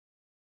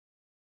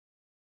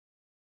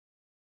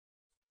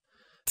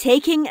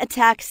Taking a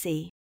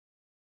taxi.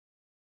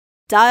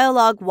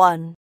 Dialogue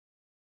 1.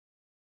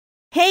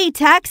 Hey,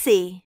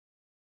 taxi!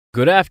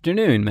 Good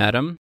afternoon,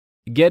 madam.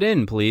 Get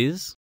in,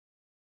 please.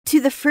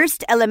 To the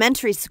first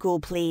elementary school,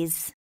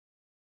 please.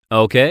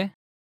 Okay.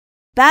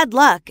 Bad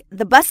luck,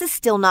 the bus is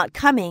still not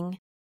coming.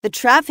 The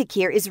traffic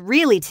here is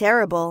really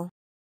terrible.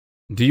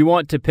 Do you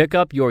want to pick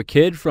up your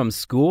kid from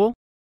school?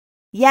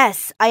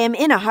 Yes, I am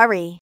in a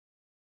hurry.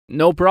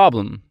 No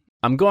problem.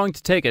 I'm going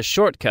to take a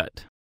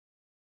shortcut.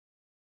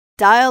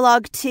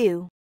 Dialogue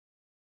 2.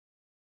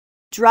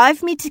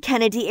 Drive me to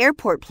Kennedy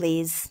Airport,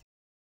 please.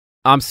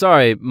 I'm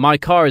sorry, my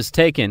car is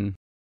taken.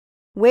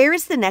 Where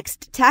is the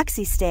next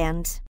taxi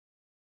stand?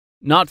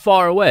 Not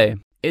far away.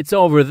 It's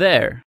over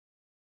there.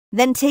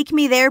 Then take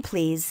me there,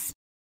 please.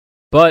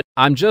 But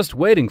I'm just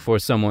waiting for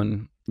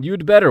someone.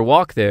 You'd better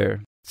walk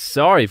there.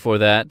 Sorry for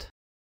that.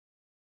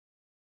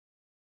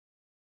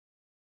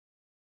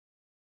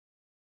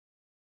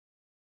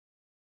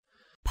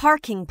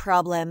 Parking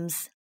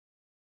problems.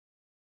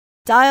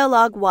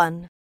 Dialogue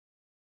 1.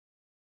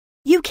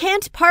 You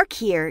can't park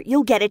here.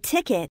 You'll get a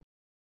ticket.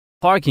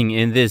 Parking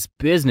in this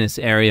business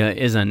area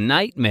is a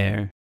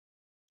nightmare.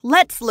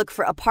 Let's look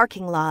for a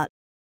parking lot.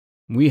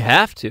 We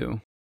have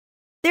to.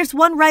 There's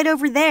one right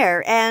over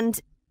there and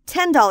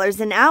 $10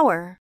 an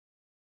hour.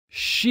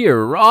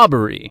 Sheer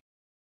robbery.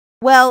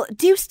 Well,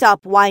 do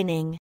stop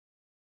whining.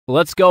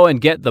 Let's go and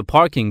get the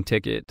parking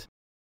ticket.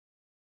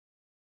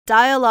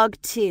 Dialogue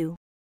 2.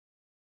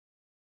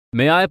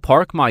 May I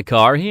park my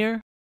car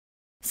here?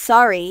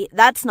 Sorry,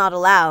 that's not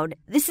allowed.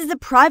 This is a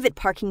private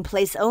parking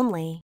place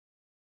only.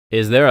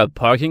 Is there a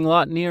parking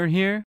lot near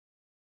here?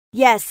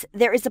 Yes,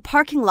 there is a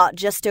parking lot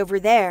just over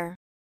there.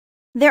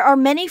 There are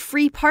many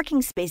free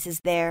parking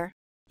spaces there.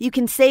 You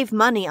can save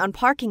money on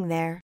parking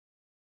there.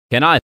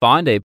 Can I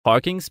find a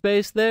parking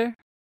space there?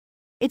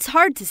 It's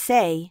hard to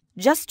say.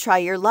 Just try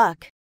your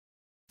luck.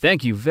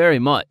 Thank you very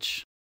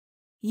much.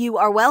 You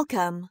are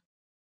welcome.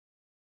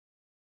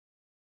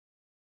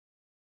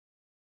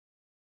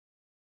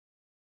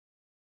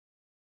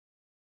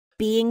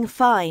 Being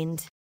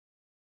fined.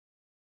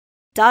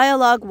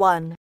 Dialogue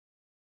 1.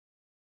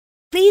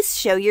 Please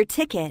show your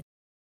ticket.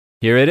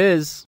 Here it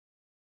is.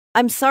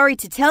 I'm sorry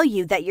to tell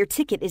you that your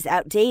ticket is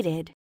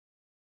outdated.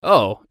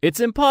 Oh, it's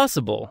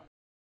impossible.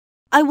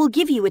 I will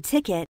give you a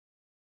ticket.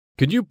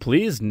 Could you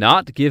please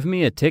not give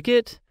me a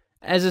ticket?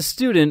 As a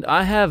student,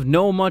 I have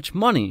no much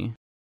money.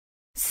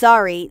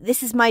 Sorry,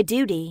 this is my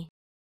duty.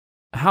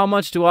 How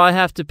much do I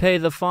have to pay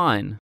the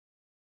fine?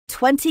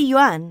 20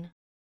 yuan.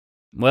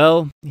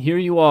 Well, here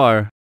you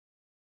are.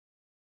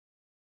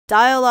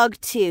 Dialogue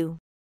 2.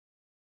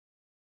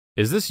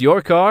 Is this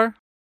your car?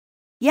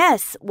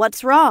 Yes,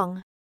 what's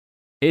wrong?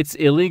 It's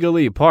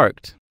illegally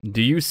parked.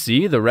 Do you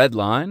see the red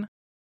line?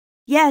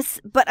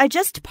 Yes, but I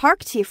just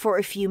parked here for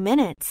a few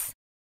minutes.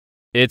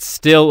 It's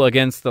still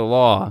against the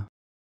law.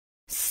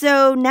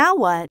 So now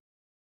what?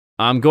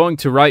 I'm going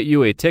to write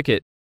you a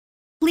ticket.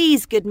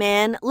 Please, good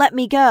man, let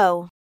me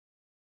go.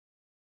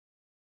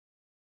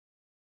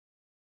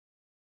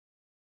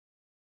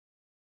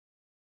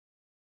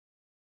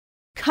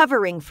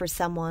 Covering for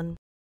someone.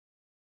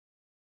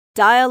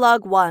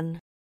 Dialogue 1.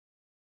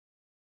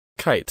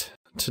 Kite,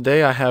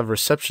 today I have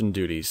reception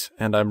duties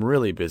and I'm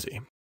really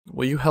busy.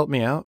 Will you help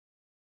me out?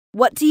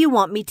 What do you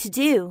want me to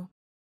do?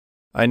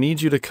 I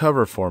need you to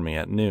cover for me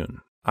at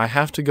noon. I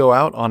have to go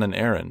out on an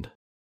errand.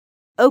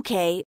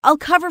 Okay, I'll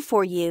cover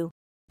for you,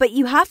 but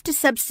you have to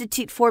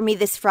substitute for me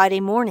this Friday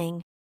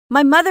morning.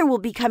 My mother will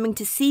be coming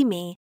to see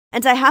me,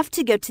 and I have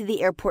to go to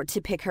the airport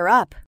to pick her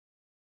up.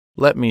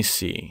 Let me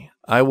see.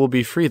 I will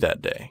be free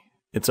that day.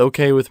 It's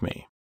okay with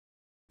me.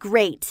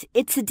 Great,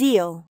 it's a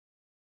deal.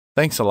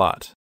 Thanks a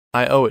lot.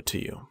 I owe it to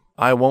you.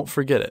 I won't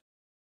forget it.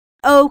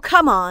 Oh,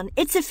 come on,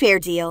 it's a fair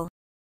deal.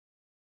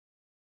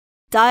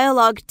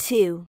 Dialogue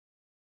 2.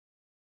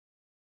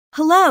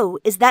 Hello,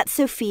 is that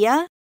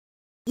Sophia?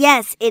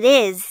 Yes, it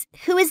is.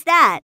 Who is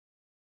that?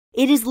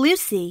 It is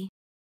Lucy.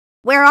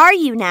 Where are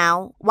you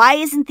now? Why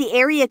isn't the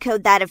area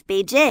code that of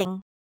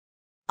Beijing?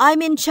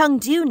 I'm in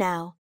Chengdu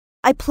now.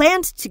 I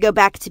planned to go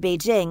back to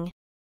Beijing.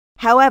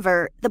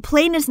 However, the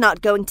plane is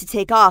not going to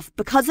take off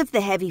because of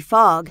the heavy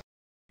fog,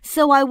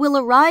 so I will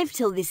arrive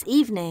till this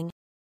evening.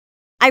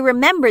 I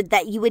remembered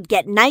that you would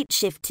get night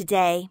shift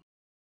today.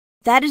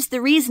 That is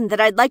the reason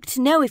that I'd like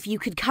to know if you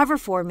could cover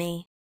for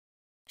me.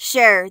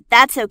 Sure,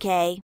 that's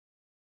okay.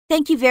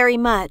 Thank you very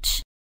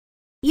much.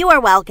 You are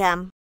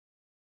welcome.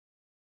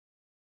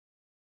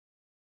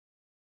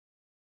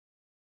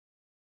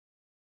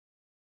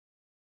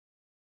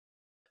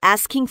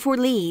 Asking for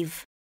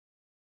leave.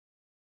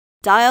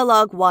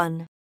 Dialogue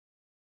 1.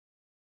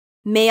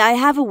 May I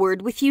have a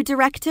word with you,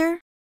 Director?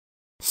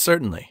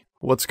 Certainly.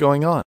 What's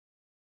going on?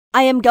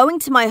 I am going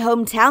to my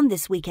hometown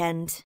this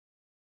weekend.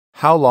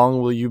 How long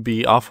will you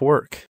be off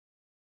work?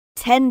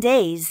 10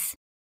 days.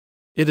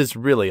 It is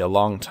really a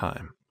long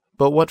time.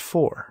 But what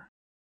for?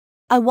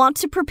 I want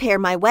to prepare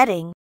my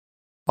wedding.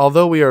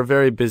 Although we are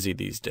very busy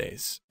these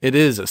days, it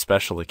is a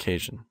special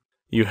occasion.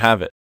 You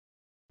have it.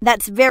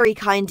 That's very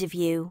kind of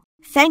you.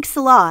 Thanks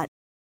a lot.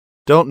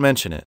 Don't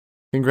mention it.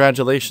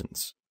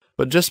 Congratulations.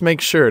 But just make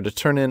sure to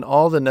turn in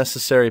all the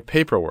necessary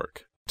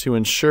paperwork to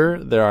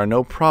ensure there are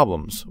no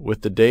problems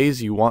with the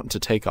days you want to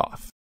take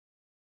off.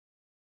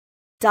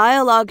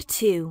 Dialogue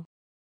 2.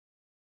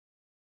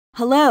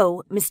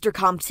 Hello, Mr.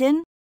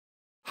 Compton.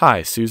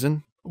 Hi,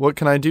 Susan. What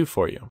can I do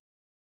for you?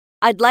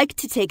 I'd like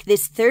to take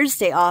this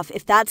Thursday off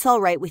if that's all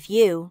right with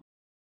you.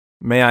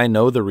 May I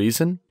know the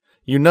reason?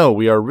 You know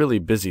we are really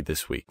busy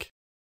this week.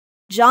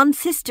 John's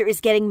sister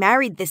is getting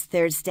married this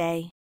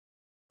Thursday.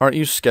 Aren't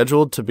you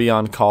scheduled to be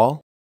on call?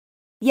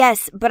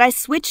 Yes, but I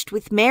switched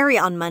with Mary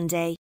on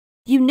Monday.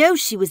 You know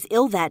she was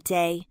ill that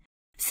day.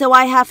 So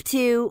I have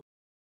to...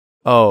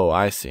 Oh,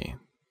 I see.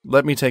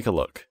 Let me take a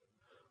look.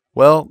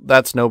 Well,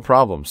 that's no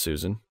problem,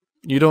 Susan.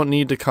 You don't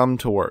need to come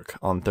to work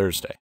on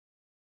Thursday.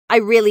 I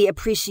really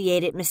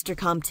appreciate it, Mr.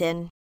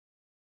 Compton.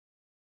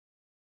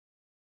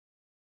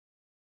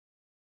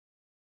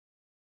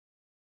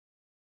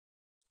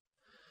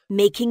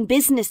 Making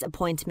business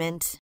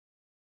appointment.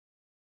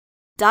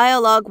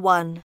 Dialogue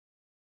 1.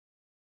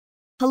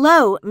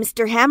 Hello,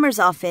 Mr. Hammer's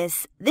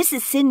office. This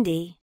is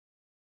Cindy.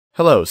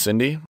 Hello,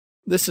 Cindy.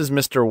 This is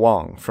Mr.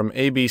 Wong from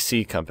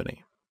ABC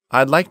Company.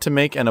 I'd like to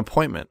make an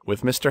appointment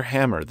with Mr.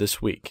 Hammer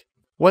this week.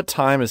 What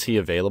time is he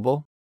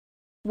available?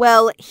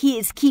 Well, he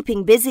is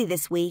keeping busy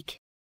this week.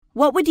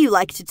 What would you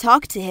like to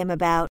talk to him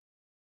about?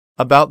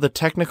 About the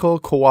technical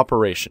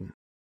cooperation.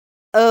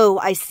 Oh,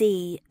 I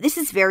see. This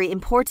is very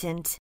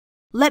important.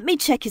 Let me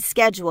check his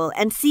schedule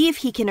and see if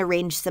he can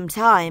arrange some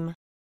time.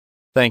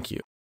 Thank you.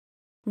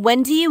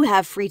 When do you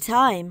have free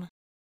time?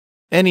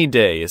 Any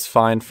day is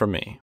fine for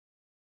me.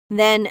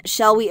 Then,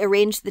 shall we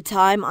arrange the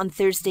time on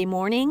Thursday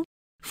morning?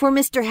 For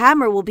Mr.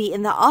 Hammer will be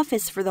in the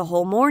office for the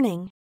whole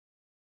morning.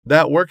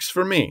 That works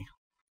for me.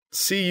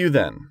 See you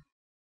then.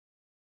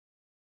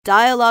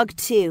 Dialogue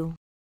 2.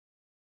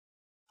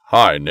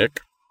 Hi,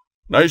 Nick.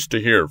 Nice to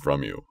hear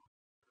from you.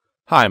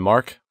 Hi,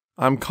 Mark.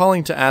 I'm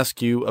calling to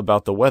ask you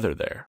about the weather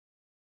there.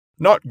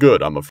 Not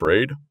good, I'm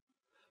afraid.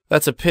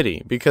 That's a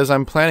pity, because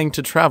I'm planning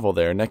to travel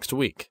there next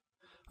week.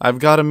 I've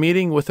got a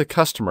meeting with a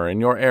customer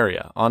in your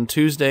area on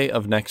Tuesday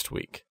of next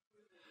week.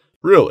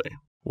 Really?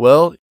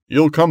 Well,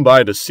 You'll come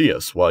by to see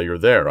us while you're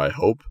there, I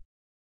hope.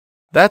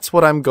 that's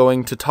what I'm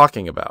going to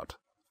talking about.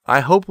 I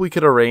hope we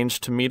could arrange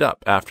to meet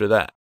up after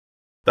that.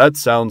 That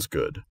sounds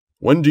good.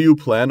 When do you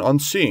plan on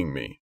seeing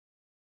me?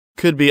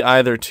 Could be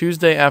either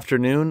Tuesday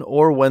afternoon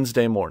or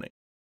Wednesday morning.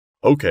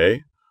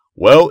 Okay.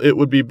 Well, it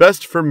would be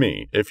best for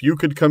me if you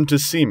could come to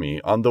see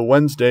me on the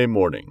Wednesday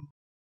morning.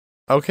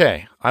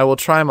 Okay, I will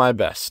try my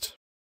best.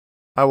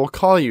 I will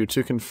call you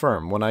to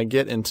confirm when I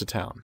get into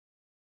town.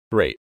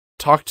 Great.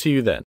 Talk to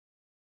you then.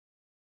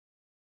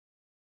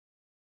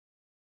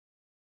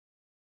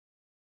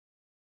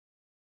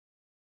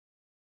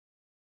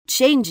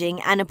 Changing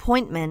an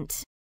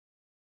appointment.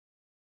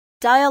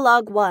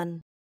 Dialogue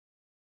 1.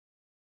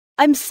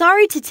 I'm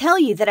sorry to tell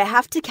you that I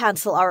have to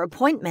cancel our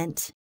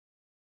appointment.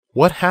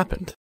 What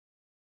happened?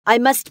 I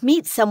must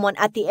meet someone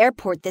at the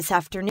airport this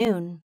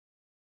afternoon.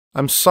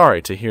 I'm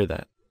sorry to hear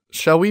that.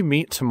 Shall we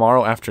meet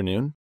tomorrow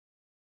afternoon?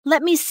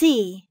 Let me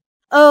see.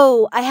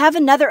 Oh, I have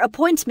another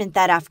appointment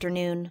that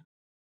afternoon.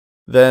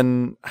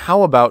 Then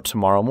how about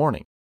tomorrow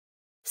morning?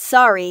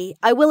 Sorry,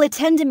 I will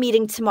attend a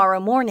meeting tomorrow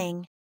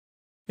morning.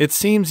 It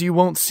seems you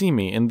won't see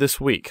me in this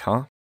week,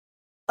 huh?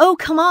 Oh,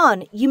 come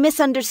on, you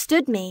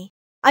misunderstood me.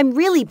 I'm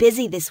really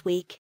busy this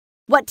week.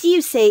 What do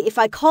you say if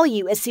I call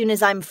you as soon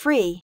as I'm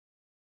free?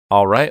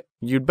 All right,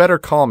 you'd better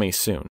call me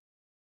soon.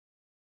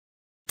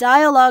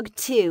 Dialogue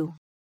 2.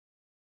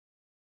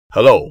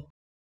 Hello.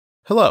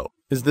 Hello,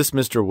 is this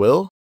Mr.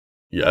 Will?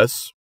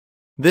 Yes?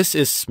 This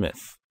is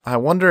Smith. I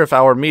wonder if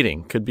our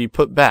meeting could be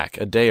put back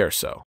a day or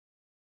so.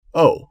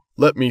 Oh,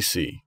 let me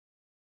see.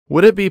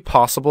 Would it be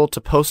possible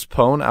to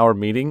postpone our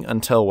meeting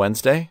until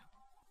Wednesday?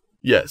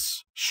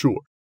 Yes,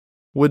 sure.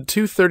 Would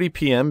 2:30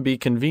 p.m. be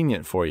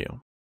convenient for you?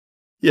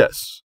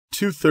 Yes,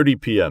 2:30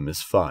 p.m.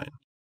 is fine.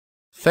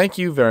 Thank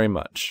you very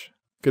much.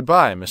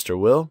 Goodbye, Mr.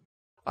 Will.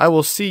 I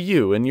will see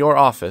you in your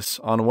office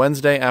on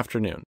Wednesday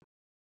afternoon.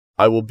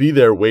 I will be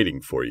there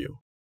waiting for you.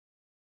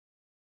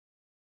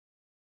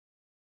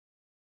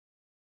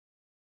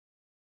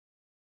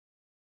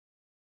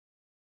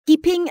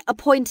 Keeping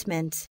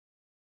appointment.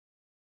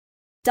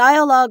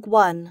 Dialogue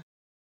 1.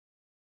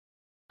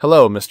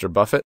 Hello, Mr.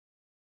 Buffett.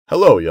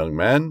 Hello, young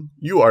man.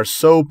 You are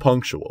so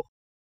punctual.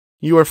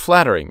 You are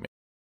flattering me.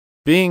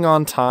 Being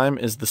on time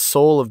is the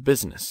soul of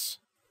business.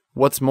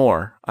 What's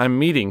more, I'm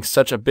meeting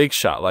such a big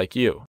shot like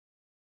you.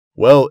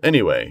 Well,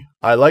 anyway,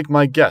 I like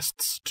my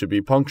guests to be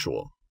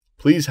punctual.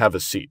 Please have a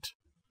seat.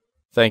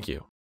 Thank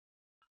you.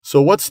 So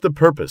what's the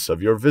purpose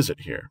of your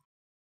visit here?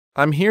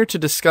 I'm here to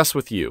discuss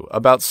with you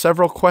about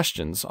several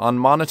questions on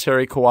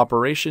monetary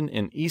cooperation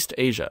in East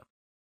Asia.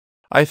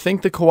 I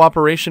think the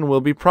cooperation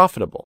will be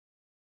profitable.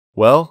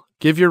 Well,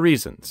 give your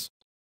reasons.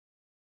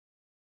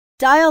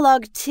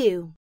 Dialogue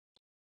 2.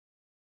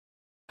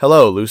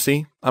 Hello,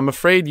 Lucy. I'm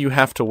afraid you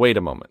have to wait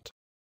a moment.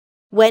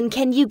 When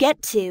can you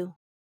get to?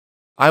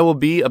 I will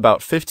be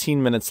about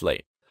 15 minutes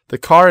late. The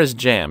car is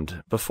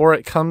jammed before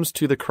it comes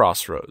to the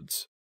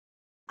crossroads.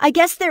 I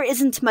guess there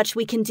isn't much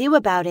we can do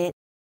about it.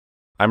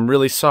 I'm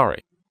really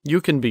sorry. You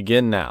can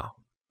begin now.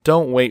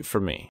 Don't wait for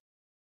me.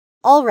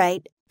 All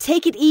right,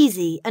 take it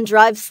easy and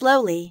drive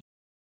slowly.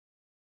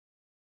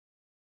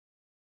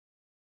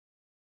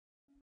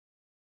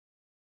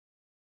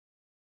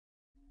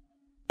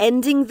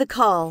 Ending the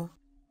call.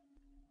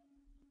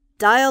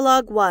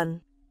 Dialogue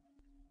 1.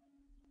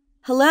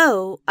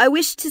 Hello, I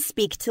wish to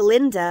speak to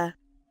Linda.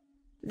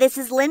 This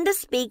is Linda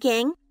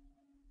speaking.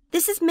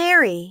 This is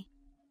Mary.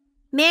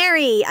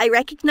 Mary, I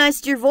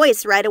recognized your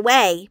voice right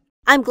away.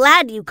 I'm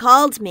glad you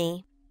called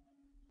me.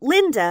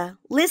 Linda,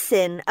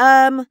 listen,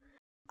 I'm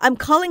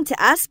calling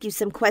to ask you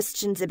some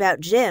questions about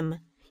Jim.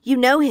 You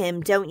know him,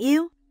 don't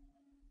you?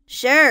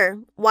 Sure.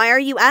 Why are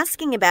you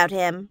asking about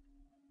him?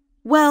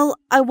 Well,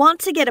 I want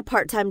to get a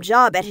part-time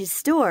job at his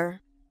store.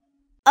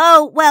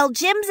 Oh, well,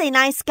 Jim's a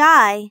nice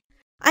guy.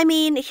 I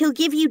mean, he'll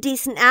give you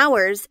decent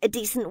hours, a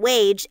decent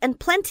wage, and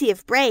plenty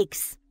of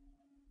breaks.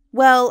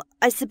 Well,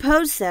 I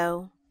suppose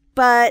so,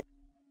 but...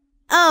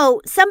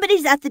 Oh,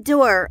 somebody's at the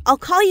door. I'll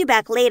call you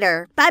back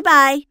later.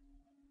 Bye-bye.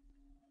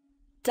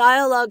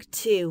 Dialogue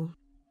 2.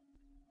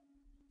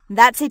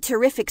 That's a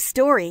terrific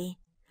story.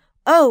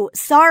 Oh,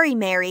 sorry,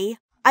 Mary.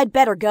 I'd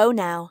better go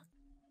now.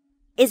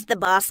 Is the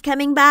boss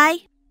coming by?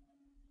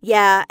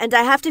 Yeah, and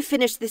I have to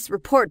finish this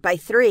report by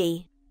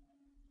 3.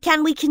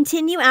 Can we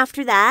continue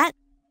after that?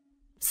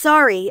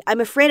 Sorry,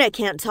 I'm afraid I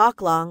can't talk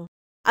long.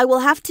 I will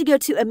have to go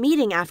to a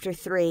meeting after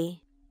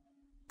 3.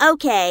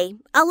 Okay,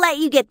 I'll let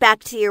you get back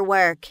to your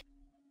work.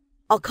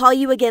 I'll call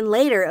you again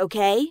later,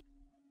 okay?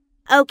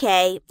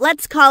 Okay,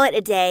 let's call it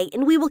a day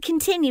and we will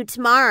continue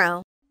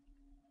tomorrow.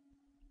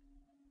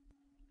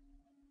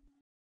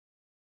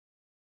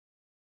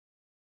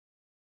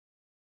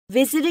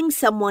 Visiting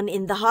someone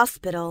in the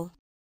hospital.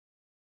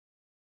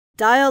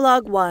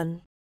 Dialogue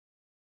 1.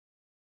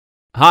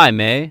 Hi,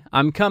 May.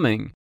 I'm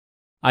coming.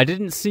 I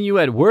didn't see you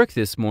at work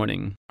this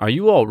morning. Are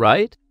you all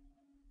right?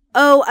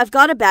 Oh, I've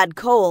got a bad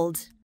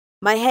cold.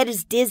 My head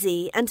is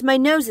dizzy and my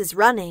nose is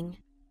running.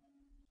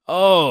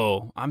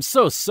 Oh, I'm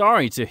so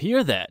sorry to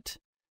hear that.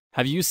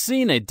 Have you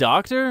seen a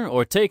doctor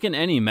or taken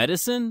any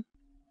medicine?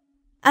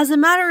 As a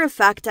matter of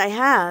fact, I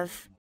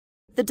have.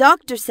 The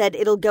doctor said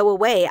it'll go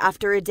away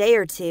after a day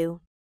or 2.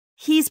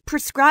 He's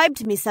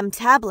prescribed me some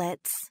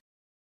tablets.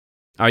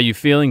 Are you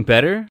feeling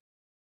better?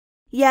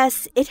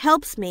 Yes, it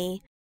helps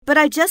me, but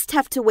I just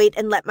have to wait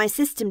and let my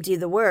system do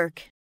the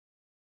work.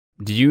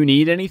 Do you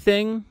need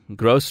anything?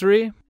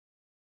 Grocery?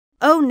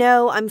 Oh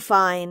no, I'm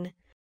fine.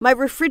 My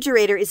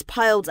refrigerator is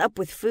piled up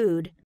with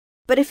food.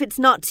 But if it's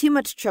not too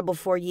much trouble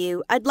for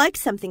you, I'd like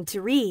something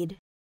to read.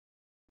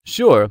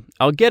 Sure,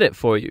 I'll get it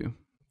for you.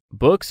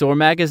 Books or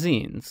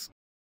magazines?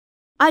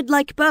 I'd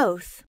like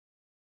both.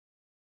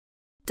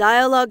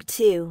 Dialogue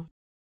 2.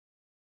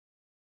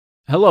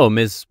 Hello,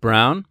 Miss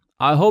Brown.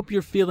 I hope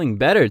you're feeling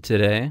better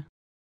today.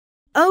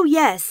 Oh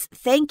yes,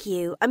 thank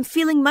you. I'm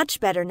feeling much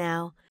better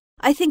now.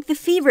 I think the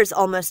fever's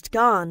almost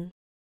gone.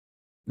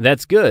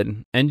 That's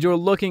good, and you're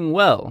looking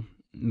well.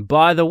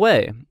 By the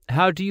way,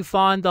 how do you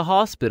find the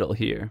hospital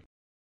here?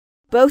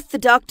 Both the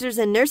doctors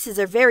and nurses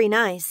are very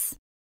nice.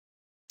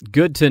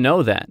 Good to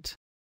know that.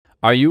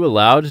 Are you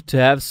allowed to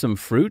have some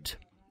fruit?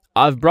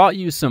 I've brought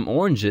you some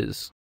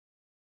oranges.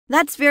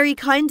 That's very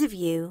kind of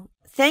you.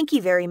 Thank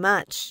you very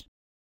much.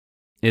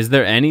 Is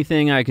there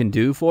anything I can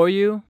do for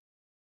you?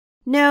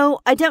 No,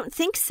 I don't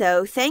think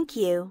so, thank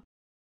you.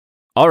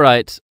 All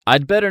right,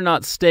 I'd better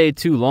not stay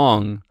too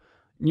long.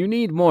 You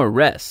need more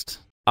rest.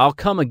 I'll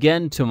come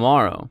again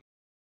tomorrow.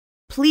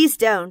 Please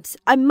don't.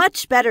 I'm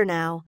much better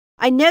now.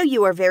 I know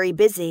you are very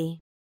busy.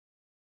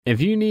 If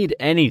you need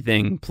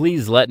anything,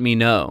 please let me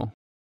know.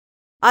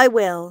 I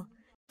will.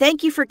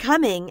 Thank you for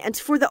coming and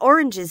for the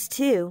oranges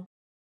too.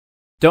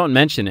 Don't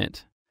mention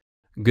it.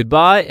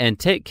 Goodbye and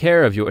take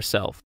care of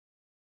yourself.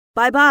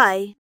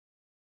 Bye-bye.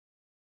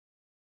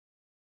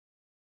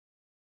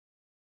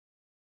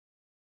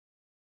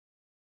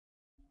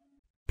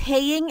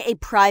 Paying a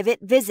private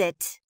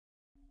visit.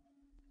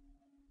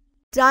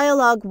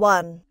 Dialogue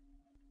 1.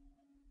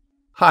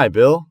 Hi,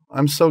 Bill.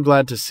 I'm so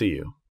glad to see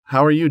you.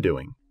 How are you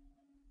doing?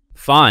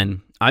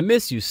 Fine. I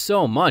miss you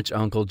so much,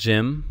 Uncle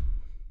Jim.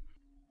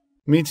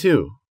 Me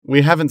too.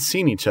 We haven't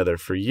seen each other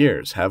for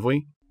years, have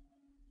we?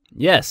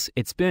 Yes,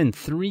 it's been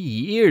 3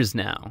 years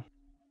now.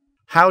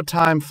 How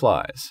time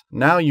flies.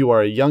 Now you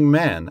are a young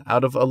man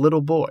out of a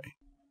little boy.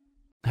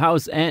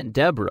 How's Aunt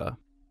Deborah?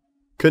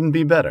 Couldn't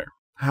be better.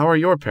 How are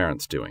your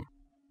parents doing?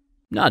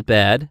 Not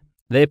bad.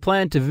 They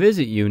plan to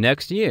visit you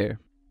next year.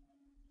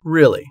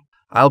 Really?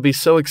 I'll be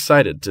so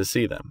excited to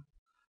see them.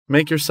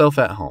 Make yourself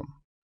at home.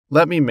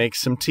 Let me make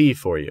some tea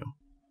for you.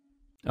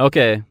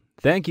 Okay.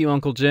 Thank you,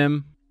 Uncle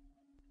Jim.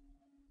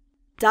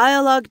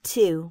 Dialogue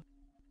 2.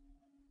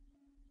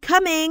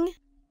 Coming.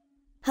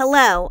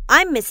 Hello,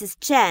 I'm Mrs.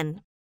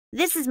 Chen.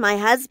 This is my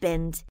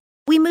husband.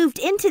 We moved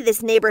into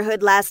this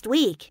neighborhood last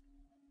week.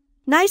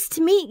 Nice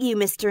to meet you,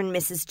 Mr. and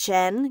Mrs.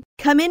 Chen.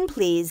 Come in,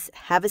 please.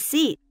 Have a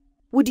seat.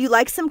 Would you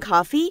like some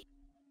coffee?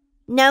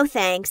 No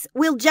thanks,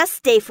 we'll just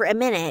stay for a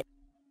minute.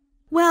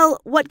 Well,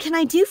 what can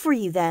I do for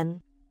you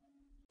then?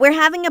 We're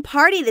having a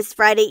party this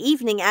Friday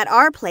evening at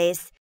our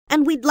place,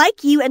 and we'd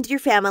like you and your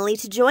family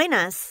to join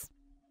us.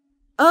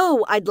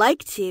 Oh, I'd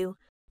like to,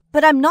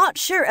 but I'm not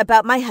sure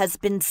about my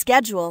husband's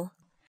schedule.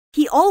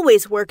 He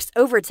always works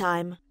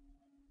overtime.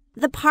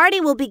 The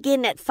party will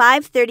begin at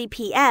 5:30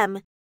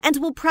 p.m. and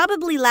will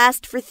probably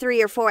last for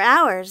 3 or 4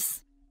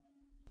 hours.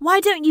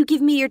 Why don't you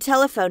give me your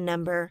telephone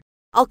number?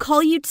 I'll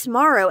call you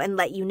tomorrow and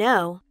let you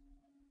know.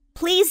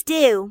 Please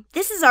do.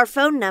 This is our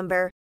phone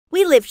number.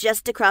 We live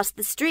just across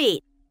the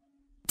street.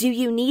 Do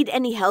you need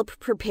any help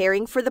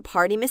preparing for the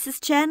party,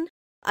 Mrs. Chen?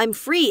 I'm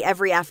free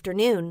every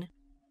afternoon.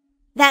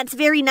 That's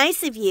very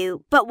nice of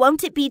you, but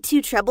won't it be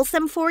too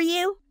troublesome for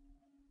you?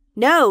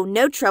 No,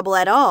 no trouble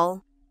at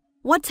all.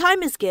 What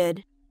time is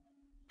good?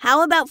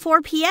 How about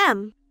 4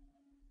 p.m.?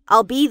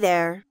 I'll be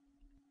there.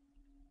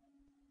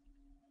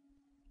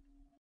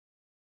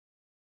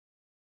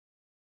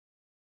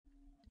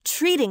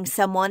 Treating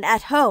someone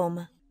at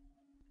home.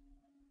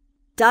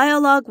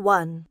 Dialogue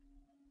 1.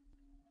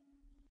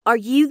 Are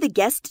you the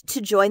guest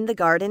to join the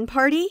garden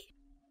party?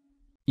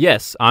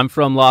 Yes, I'm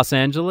from Los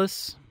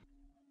Angeles.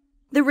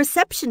 The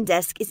reception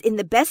desk is in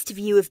the best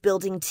view of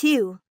Building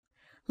 2.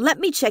 Let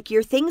me check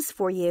your things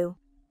for you.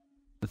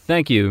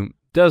 Thank you.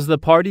 Does the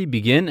party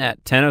begin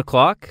at 10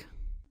 o'clock?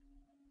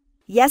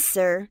 Yes,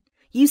 sir.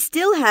 You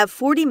still have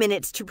 40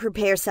 minutes to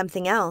prepare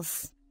something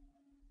else.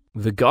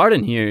 The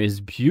garden here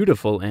is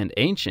beautiful and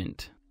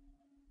ancient.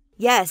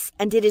 Yes,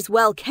 and it is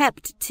well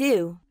kept,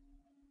 too.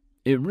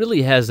 It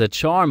really has a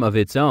charm of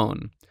its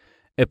own.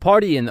 A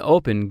party in the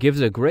open gives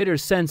a greater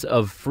sense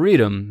of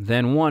freedom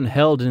than one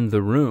held in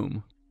the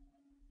room.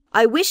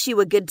 I wish you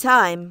a good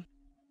time.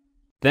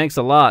 Thanks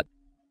a lot.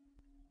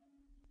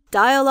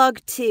 Dialogue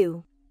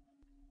 2.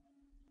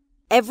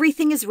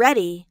 Everything is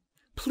ready.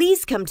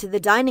 Please come to the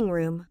dining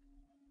room.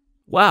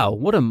 Wow,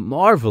 what a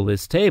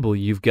marvelous table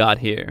you've got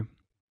here.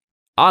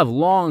 I've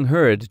long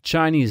heard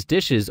Chinese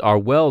dishes are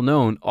well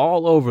known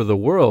all over the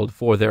world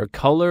for their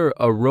color,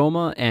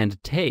 aroma,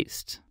 and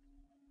taste.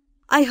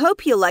 I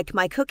hope you'll like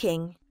my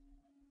cooking.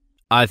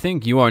 I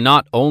think you are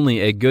not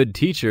only a good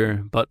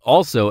teacher, but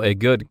also a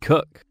good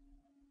cook.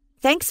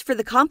 Thanks for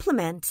the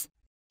compliment.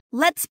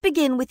 Let's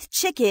begin with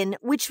chicken,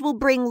 which will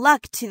bring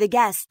luck to the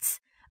guests,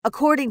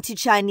 according to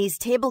Chinese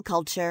table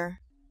culture.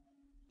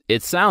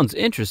 It sounds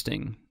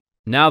interesting.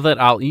 Now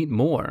that I'll eat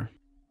more.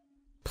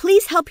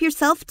 Please help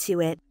yourself to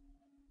it.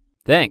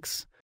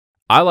 Thanks.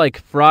 I like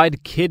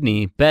fried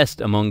kidney best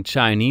among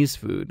Chinese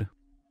food.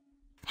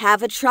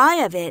 Have a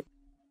try of it.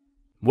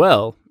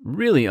 Well,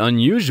 really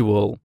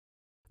unusual.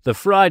 The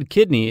fried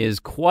kidney is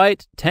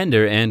quite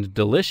tender and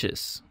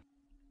delicious.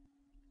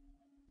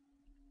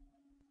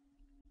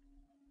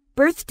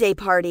 Birthday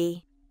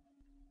party.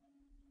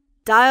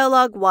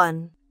 Dialogue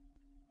 1.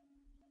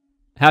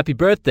 Happy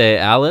birthday,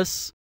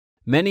 Alice.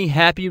 Many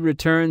happy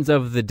returns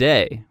of the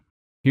day.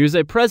 Here's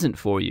a present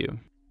for you.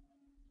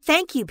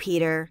 Thank you,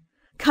 Peter.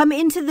 Come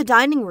into the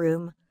dining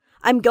room.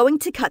 I'm going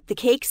to cut the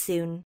cake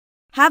soon.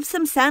 Have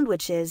some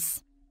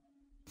sandwiches.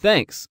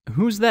 Thanks.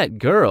 Who's that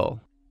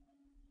girl?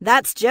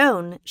 That's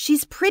Joan.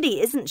 She's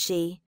pretty, isn't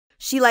she?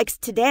 She likes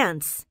to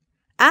dance.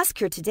 Ask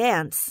her to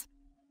dance.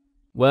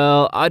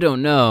 Well, I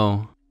don't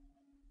know.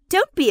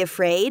 Don't be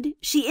afraid.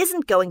 She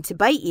isn't going to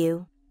bite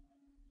you.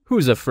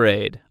 Who's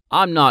afraid?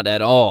 I'm not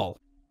at all.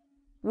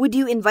 Would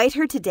you invite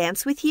her to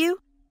dance with you?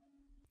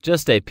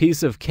 Just a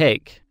piece of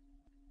cake.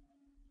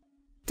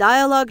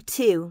 Dialogue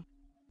 2.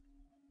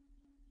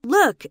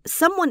 Look,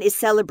 someone is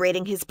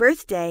celebrating his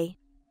birthday.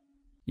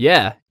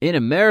 Yeah, in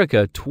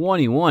America,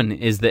 21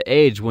 is the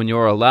age when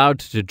you're allowed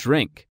to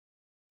drink.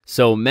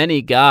 So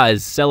many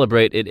guys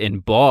celebrate it in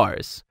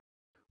bars.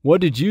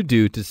 What did you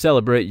do to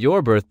celebrate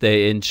your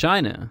birthday in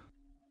China?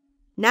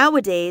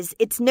 Nowadays,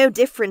 it's no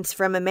different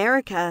from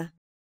America.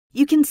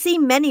 You can see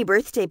many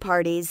birthday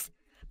parties,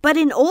 but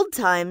in old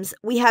times,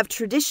 we have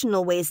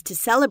traditional ways to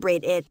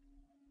celebrate it.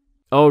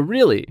 Oh,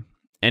 really?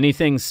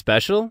 Anything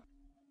special?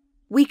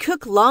 We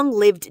cook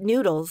long-lived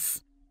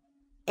noodles.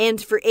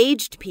 And for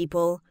aged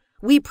people,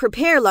 we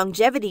prepare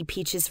longevity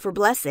peaches for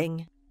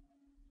blessing.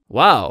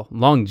 Wow,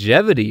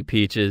 longevity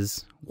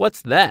peaches.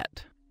 What's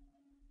that?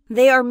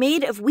 They are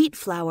made of wheat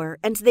flour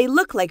and they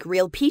look like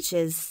real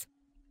peaches.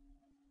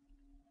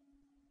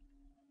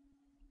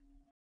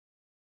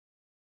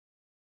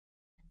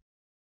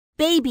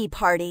 Baby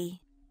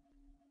party.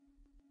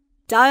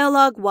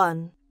 Dialogue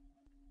 1.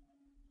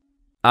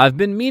 I've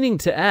been meaning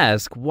to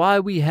ask why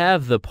we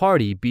have the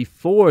party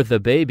before the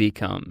baby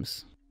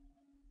comes.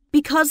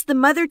 Because the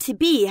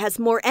mother-to-be has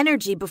more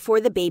energy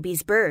before the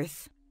baby's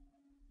birth.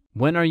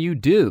 When are you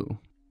due?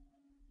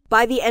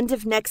 By the end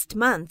of next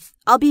month.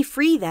 I'll be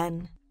free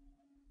then.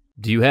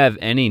 Do you have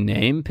any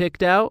name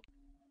picked out?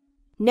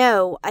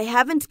 No, I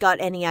haven't got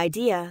any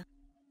idea.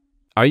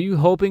 Are you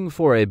hoping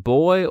for a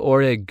boy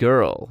or a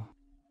girl?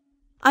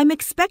 I'm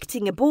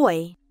expecting a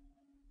boy.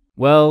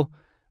 Well,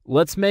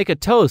 let's make a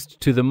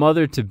toast to the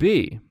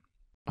mother-to-be.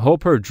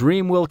 Hope her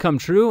dream will come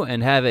true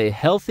and have a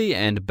healthy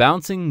and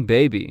bouncing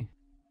baby.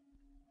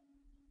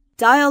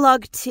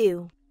 Dialogue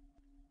 2.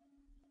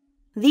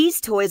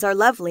 These toys are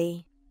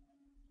lovely.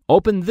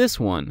 Open this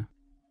one.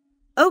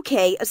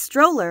 Okay, a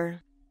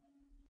stroller.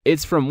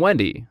 It's from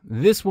Wendy.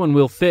 This one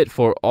will fit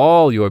for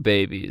all your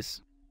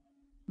babies.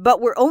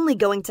 But we're only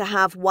going to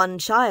have one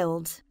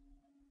child.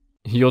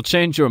 You'll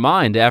change your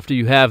mind after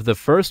you have the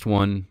first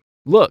one.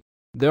 Look,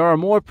 there are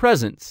more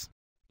presents.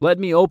 Let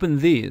me open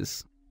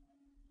these.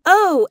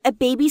 Oh, a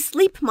baby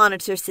sleep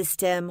monitor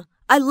system.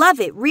 I love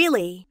it,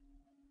 really.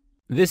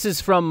 This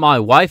is from my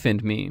wife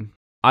and me.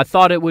 I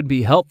thought it would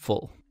be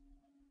helpful.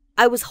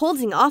 I was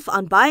holding off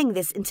on buying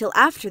this until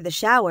after the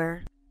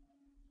shower.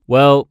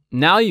 Well,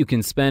 now you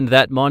can spend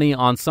that money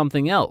on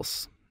something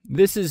else.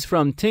 This is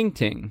from Ting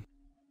Ting.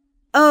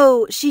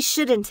 Oh, she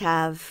shouldn't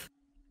have.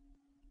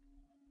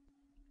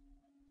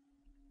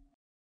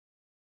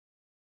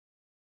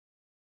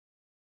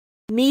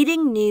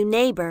 Meeting new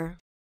neighbor.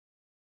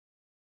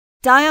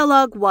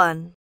 Dialogue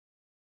 1.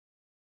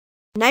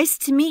 Nice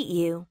to meet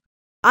you.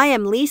 I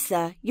am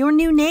Lisa, your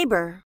new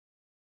neighbor.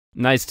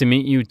 Nice to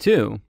meet you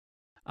too.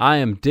 I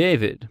am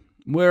David.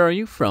 Where are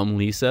you from,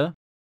 Lisa?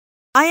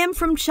 I am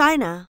from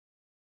China.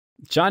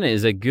 China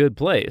is a good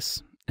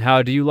place.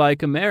 How do you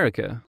like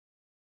America?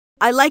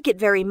 I like it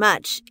very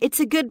much. It's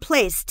a good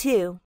place,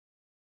 too.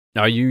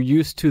 Are you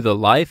used to the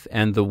life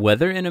and the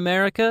weather in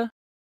America?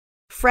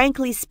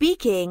 Frankly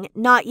speaking,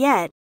 not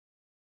yet.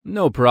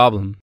 No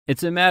problem.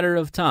 It's a matter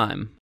of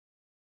time.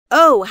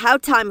 Oh, how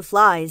time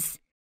flies.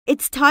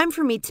 It's time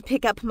for me to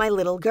pick up my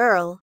little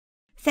girl.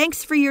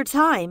 Thanks for your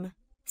time.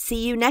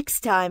 See you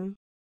next time.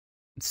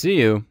 See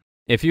you.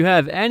 If you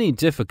have any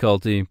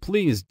difficulty,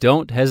 please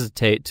don't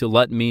hesitate to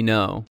let me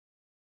know.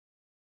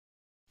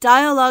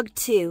 Dialogue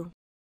 2.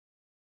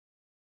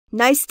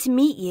 Nice to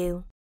meet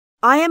you.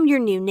 I am your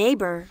new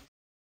neighbor.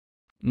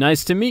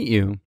 Nice to meet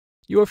you.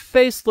 Your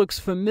face looks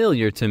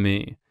familiar to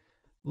me.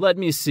 Let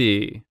me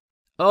see.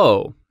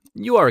 Oh,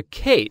 you are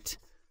Kate,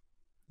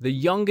 the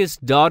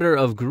youngest daughter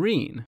of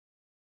Green.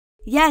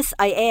 Yes,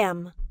 I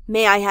am.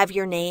 May I have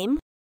your name?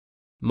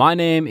 My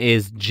name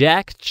is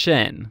Jack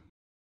Chen.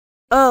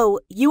 Oh,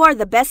 you are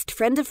the best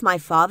friend of my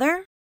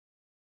father?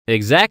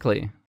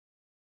 Exactly.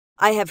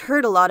 I have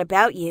heard a lot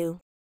about you.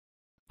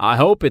 I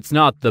hope it's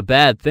not the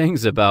bad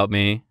things about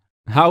me.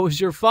 How is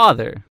your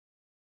father?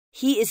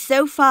 He is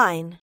so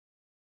fine.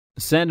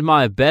 Send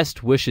my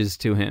best wishes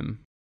to him.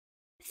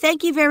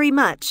 Thank you very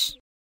much.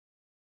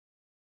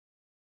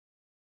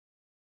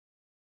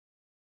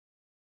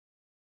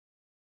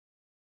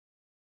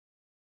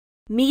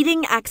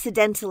 Meeting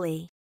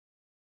accidentally.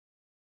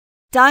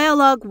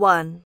 Dialogue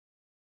 1.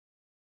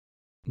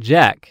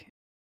 Jack.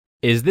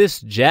 Is this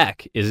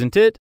Jack, isn't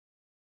it?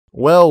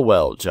 Well,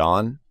 well,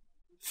 John.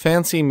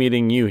 Fancy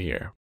meeting you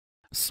here.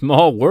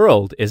 Small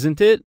world,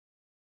 isn't it?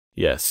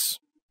 Yes.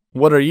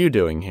 What are you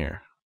doing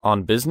here?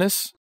 On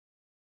business?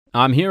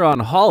 I'm here on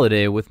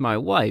holiday with my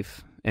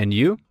wife. And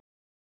you?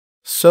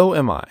 So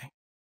am I.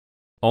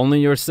 Only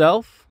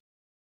yourself?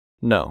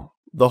 No,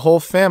 the whole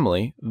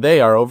family,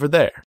 they are over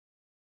there.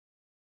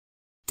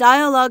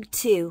 Dialogue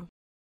 2.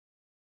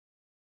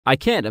 I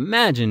can't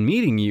imagine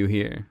meeting you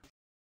here.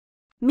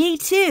 Me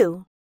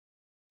too.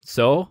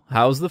 So,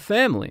 how's the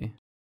family?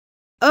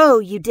 Oh,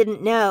 you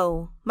didn't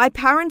know. My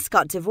parents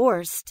got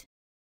divorced.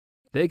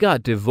 They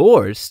got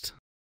divorced?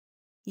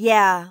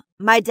 Yeah,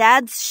 my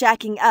dad's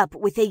shacking up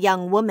with a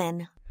young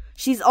woman.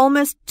 She's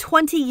almost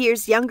 20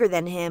 years younger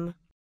than him.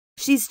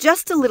 She's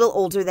just a little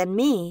older than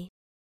me.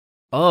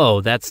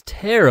 Oh, that's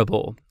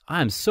terrible.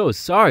 I'm so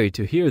sorry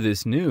to hear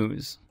this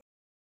news.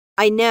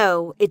 I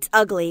know, it's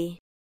ugly.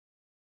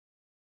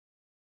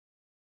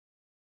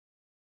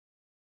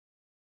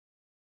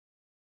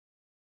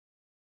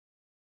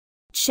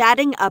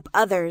 Chatting up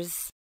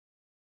others.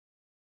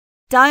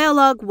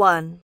 Dialogue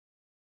 1.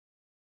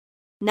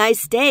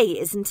 Nice day,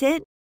 isn't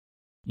it?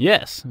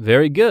 Yes,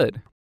 very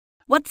good.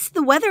 What's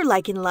the weather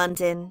like in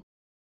London?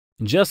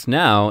 Just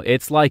now,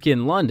 it's like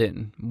in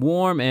London,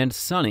 warm and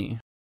sunny.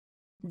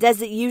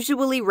 Does it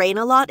usually rain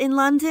a lot in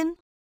London?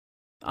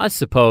 I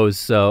suppose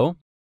so.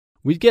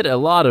 We get a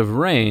lot of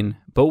rain,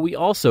 but we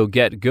also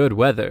get good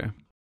weather.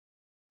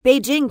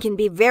 Beijing can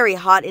be very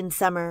hot in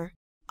summer.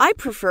 I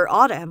prefer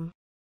autumn.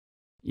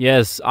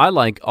 Yes, I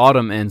like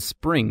autumn and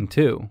spring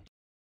too.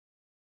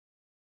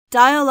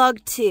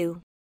 Dialogue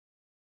 2.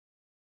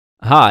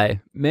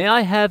 Hi, may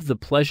I have the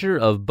pleasure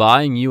of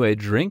buying you a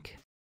drink?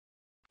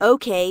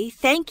 Okay,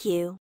 thank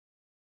you.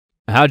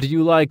 How do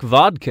you like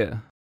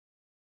vodka?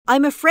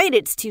 I'm afraid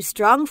it's too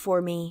strong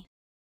for me.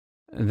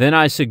 Then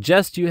I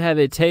suggest you have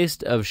a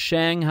taste of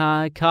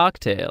Shanghai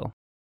cocktail.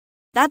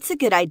 That's a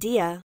good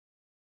idea.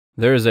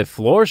 There is a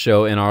floor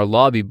show in our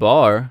lobby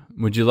bar.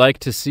 Would you like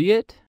to see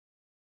it?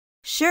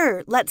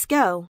 Sure, let's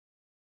go.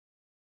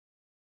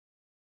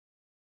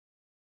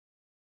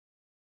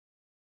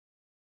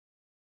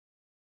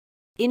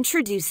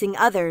 Introducing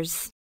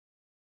others.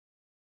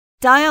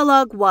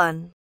 Dialogue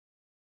 1.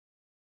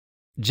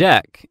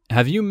 Jack,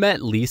 have you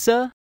met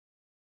Lisa?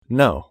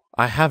 No,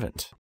 I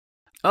haven't.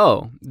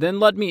 Oh, then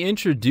let me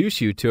introduce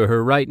you to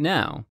her right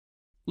now.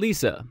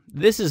 Lisa,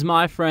 this is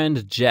my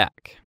friend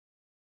Jack.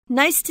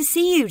 Nice to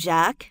see you,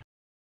 Jack.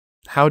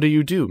 How do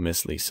you do,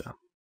 Miss Lisa?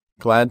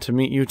 Glad to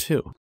meet you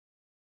too.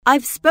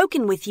 I've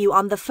spoken with you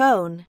on the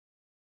phone.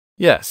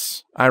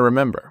 Yes, I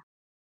remember.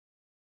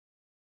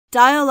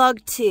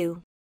 Dialogue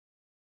 2.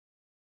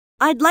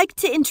 I'd like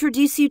to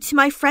introduce you to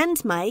my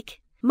friend,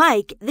 Mike.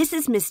 Mike, this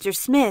is Mr.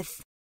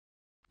 Smith.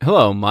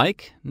 Hello,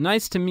 Mike.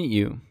 Nice to meet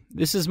you.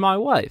 This is my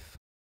wife.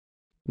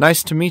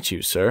 Nice to meet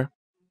you, sir.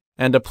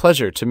 And a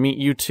pleasure to meet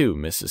you too,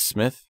 Mrs.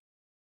 Smith.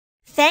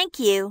 Thank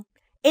you.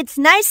 It's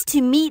nice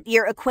to meet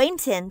your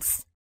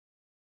acquaintance.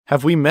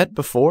 Have we met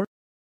before?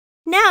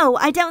 No,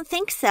 I don't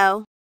think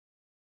so.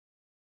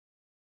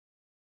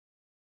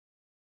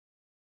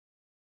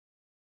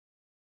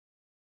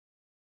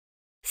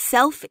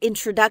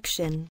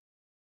 Self-introduction.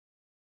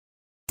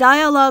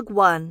 Dialogue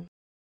 1.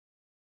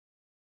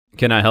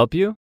 Can I help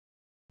you?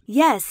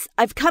 Yes,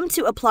 I've come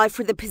to apply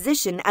for the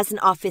position as an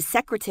office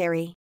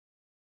secretary.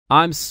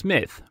 I'm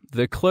Smith,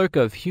 the clerk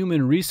of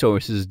Human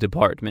Resources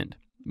Department.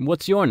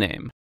 What's your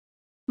name?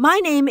 My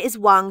name is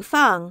Wang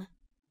Feng.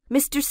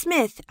 Mr.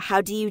 Smith,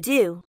 how do you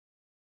do?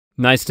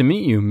 Nice to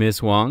meet you,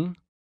 Miss Wang.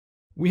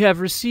 We have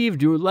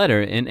received your letter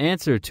in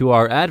answer to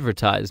our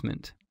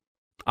advertisement.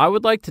 I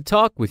would like to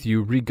talk with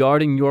you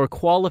regarding your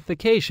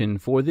qualification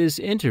for this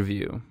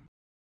interview.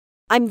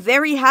 I'm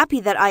very happy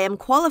that I am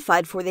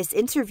qualified for this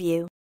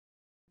interview.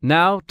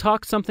 Now,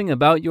 talk something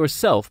about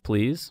yourself,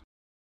 please.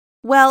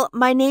 Well,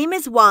 my name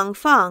is Wang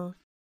Feng.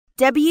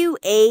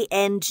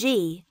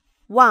 W-A-N-G,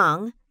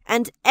 Wang,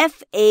 and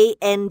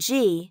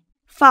F-A-N-G,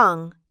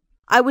 Feng.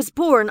 I was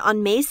born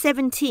on May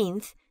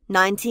 17th,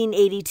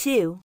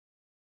 1982.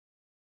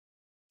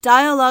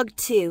 Dialogue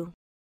 2.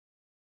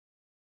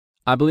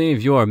 I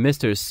believe you're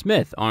Mr.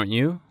 Smith, aren't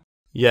you?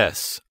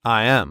 Yes,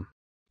 I am.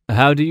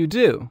 How do you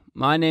do?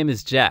 My name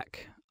is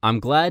Jack. I'm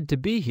glad to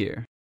be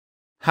here.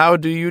 How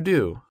do you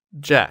do,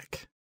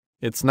 Jack?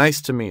 It's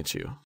nice to meet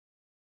you.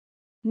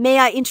 May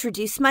I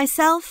introduce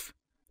myself?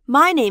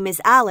 My name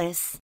is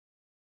Alice.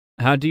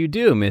 How do you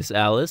do, Miss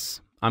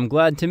Alice? I'm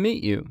glad to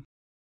meet you.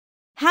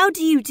 How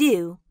do you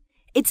do?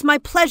 It's my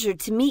pleasure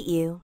to meet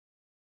you.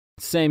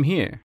 Same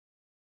here.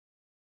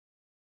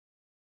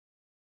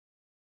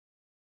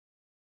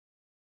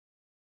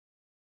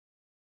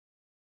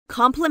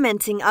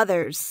 Complimenting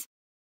others.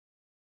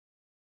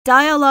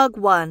 Dialogue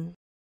 1.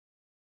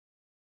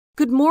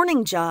 Good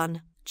morning,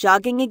 John.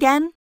 Jogging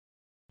again?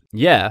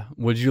 Yeah,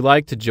 would you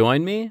like to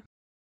join me?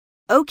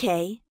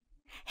 Okay.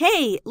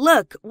 Hey,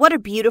 look, what a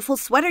beautiful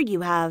sweater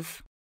you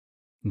have.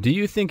 Do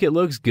you think it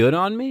looks good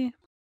on me?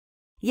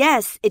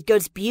 Yes, it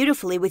goes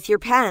beautifully with your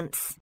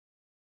pants.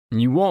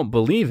 You won't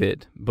believe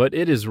it, but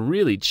it is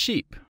really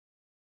cheap.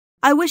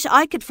 I wish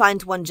I could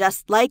find one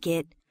just like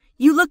it.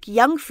 You look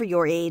young for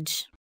your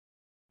age.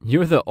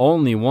 You're the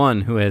only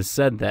one who has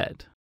said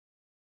that.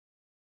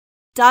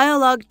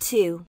 Dialogue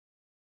 2.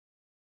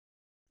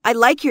 I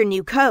like your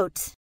new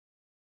coat.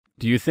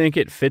 Do you think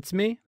it fits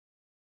me?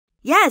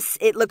 Yes,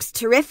 it looks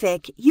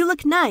terrific. You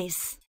look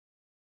nice.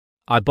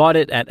 I bought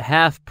it at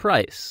half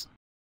price.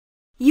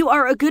 You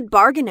are a good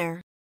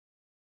bargainer.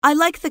 I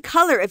like the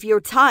color of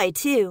your tie,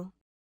 too.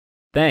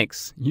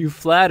 Thanks, you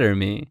flatter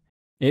me.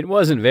 It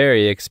wasn't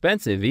very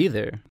expensive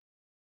either.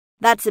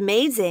 That's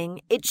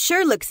amazing. It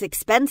sure looks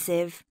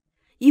expensive.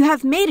 You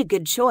have made a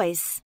good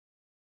choice.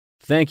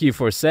 Thank you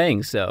for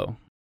saying so.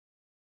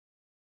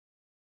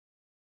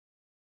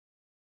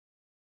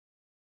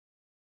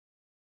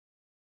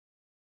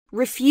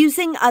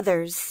 Refusing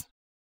others.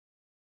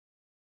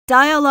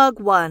 Dialogue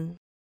 1.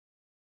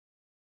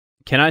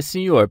 Can I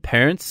see your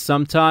parents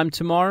sometime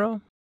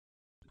tomorrow?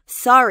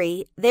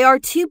 Sorry, they are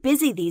too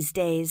busy these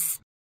days.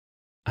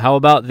 How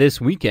about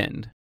this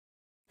weekend?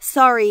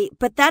 Sorry,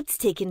 but that's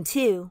taken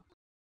too.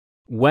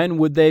 When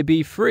would they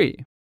be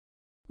free?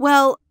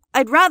 Well,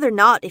 I'd rather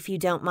not if you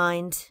don't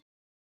mind.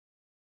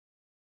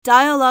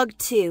 Dialogue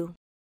 2.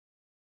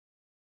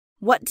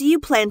 What do you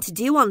plan to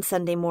do on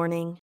Sunday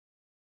morning?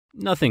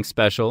 Nothing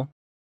special.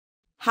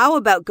 How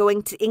about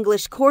going to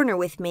English Corner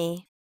with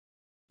me?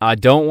 I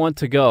don't want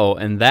to go,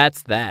 and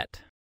that's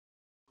that.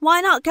 Why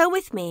not go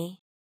with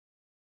me?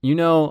 You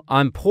know,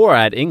 I'm poor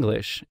at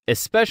English,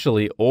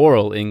 especially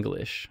oral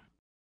English.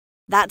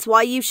 That's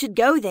why you should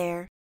go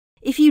there.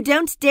 If you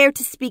don't dare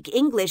to speak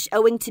English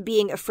owing to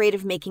being afraid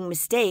of making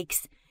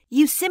mistakes,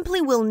 you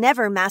simply will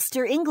never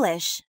master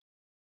English.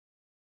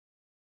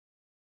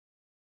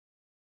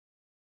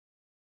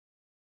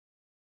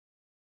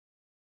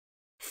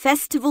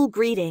 Festival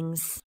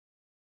greetings.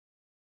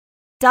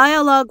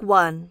 Dialogue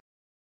 1.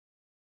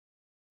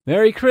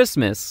 Merry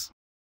Christmas!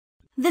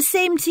 The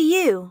same to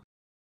you.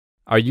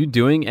 Are you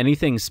doing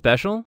anything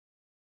special?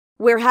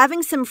 We're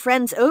having some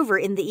friends over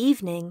in the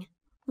evening.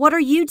 What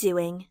are you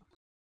doing?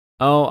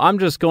 Oh, I'm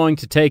just going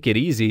to take it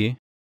easy.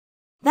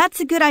 That's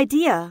a good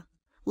idea.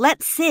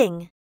 Let's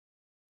sing.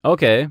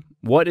 Okay,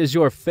 what is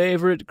your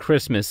favorite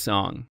Christmas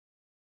song?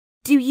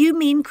 Do you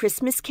mean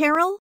Christmas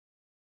Carol?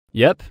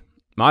 Yep,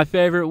 my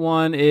favorite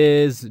one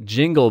is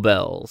Jingle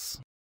Bells.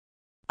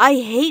 I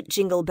hate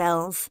Jingle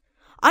Bells.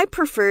 I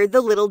prefer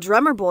the Little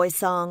Drummer Boy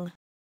song.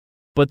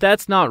 But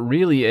that's not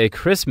really a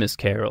Christmas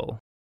carol.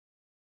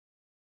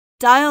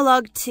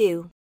 Dialogue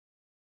 2.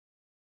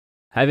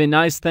 Have a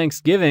nice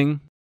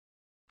Thanksgiving.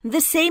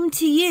 The same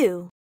to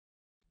you.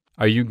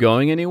 Are you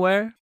going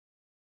anywhere?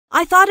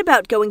 I thought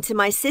about going to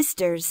my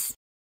sister's.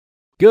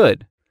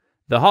 Good.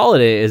 The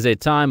holiday is a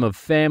time of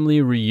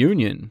family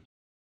reunion.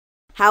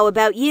 How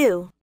about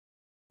you?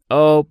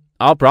 Oh,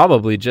 I'll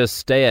probably just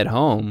stay at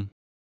home.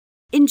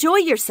 Enjoy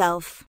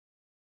yourself.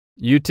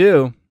 You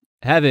too.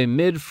 Have a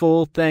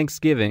mid-full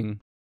Thanksgiving.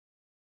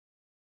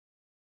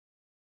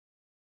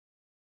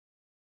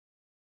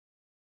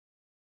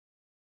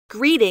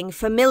 Greeting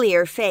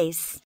familiar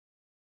face.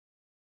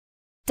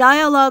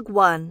 Dialogue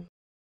 1.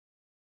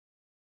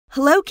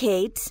 Hello,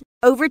 Kate.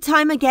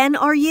 Overtime again,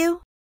 are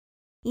you?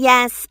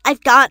 Yes,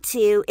 I've got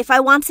to if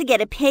I want to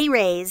get a pay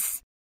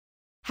raise.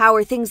 How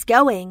are things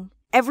going?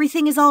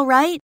 Everything is all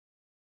right?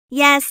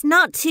 Yes,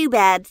 not too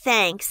bad,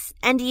 thanks.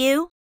 And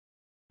you?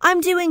 I'm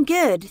doing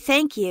good,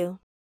 thank you.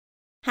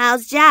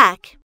 How's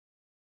Jack?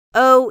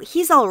 Oh,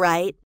 he's all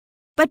right,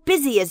 but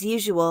busy as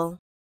usual.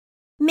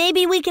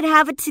 Maybe we could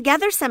have it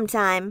together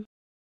sometime.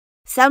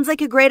 Sounds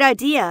like a great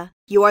idea.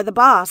 You are the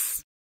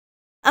boss.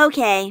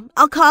 Okay,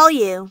 I'll call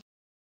you.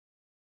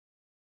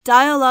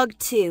 Dialogue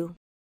 2.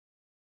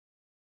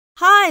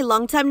 Hi,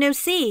 long time no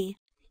see.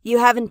 You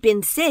haven't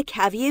been sick,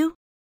 have you?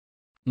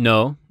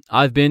 No,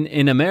 I've been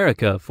in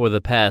America for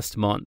the past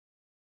month.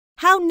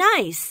 How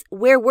nice.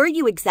 Where were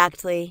you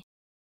exactly?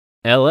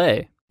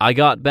 LA. I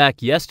got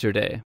back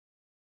yesterday.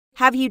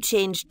 Have you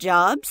changed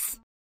jobs?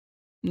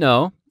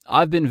 No,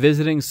 I've been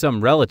visiting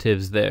some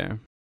relatives there.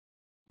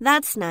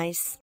 That's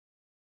nice.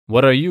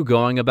 What are you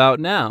going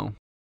about now?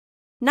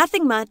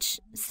 Nothing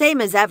much.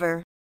 Same as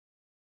ever.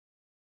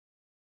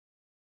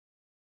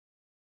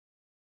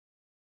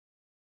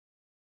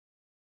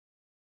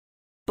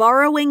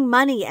 Borrowing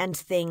money and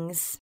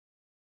things.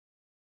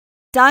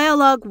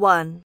 Dialogue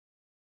 1.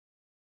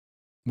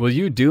 Will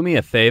you do me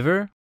a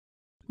favor?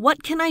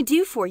 What can I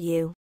do for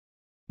you?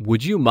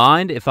 Would you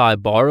mind if I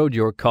borrowed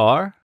your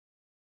car?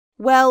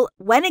 Well,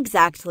 when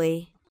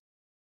exactly?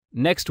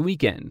 Next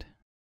weekend.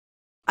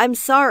 I'm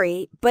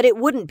sorry, but it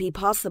wouldn't be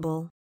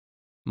possible.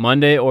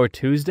 Monday or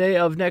Tuesday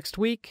of next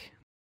week?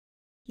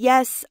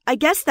 Yes, I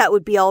guess that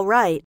would be all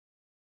right.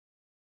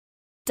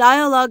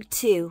 Dialogue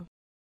 2.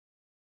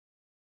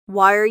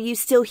 Why are you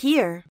still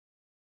here?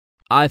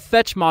 I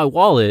fetched my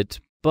wallet,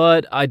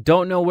 but I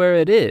don't know where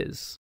it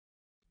is.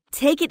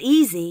 Take it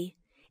easy.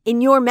 In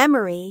your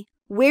memory,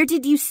 where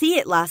did you see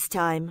it last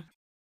time?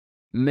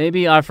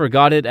 Maybe I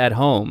forgot it at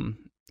home.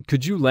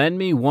 Could you lend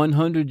me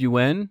 100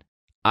 yuan?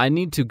 I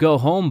need to go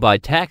home by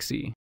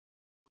taxi.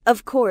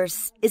 Of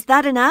course. Is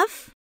that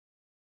enough?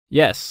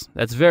 Yes,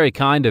 that's very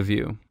kind of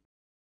you.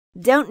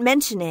 Don't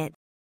mention it.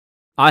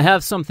 I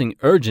have something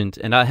urgent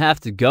and I have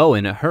to go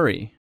in a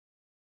hurry.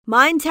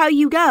 Mind how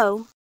you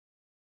go.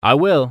 I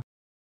will.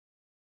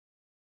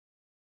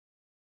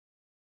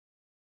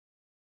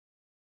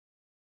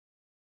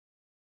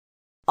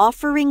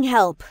 Offering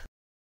help.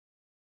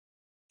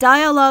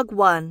 Dialogue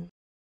 1.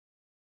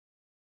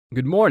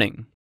 Good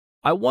morning.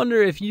 I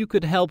wonder if you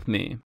could help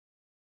me.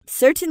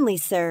 Certainly,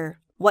 sir.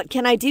 What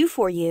can I do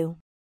for you?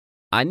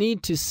 I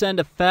need to send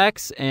a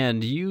fax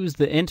and use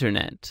the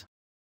internet.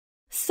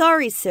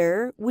 Sorry,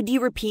 sir. Would you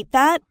repeat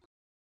that?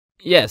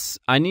 Yes,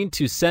 I need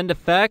to send a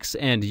fax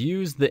and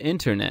use the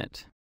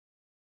internet.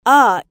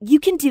 You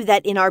can do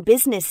that in our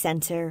business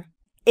center.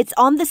 It's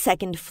on the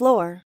second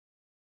floor.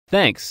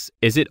 Thanks.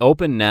 Is it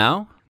open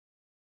now?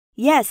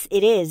 Yes,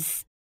 it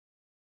is.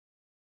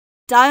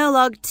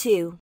 Dialogue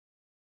 2.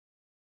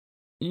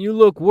 You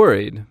look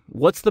worried.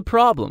 What's the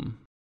problem?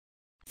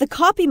 The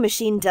copy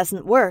machine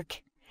doesn't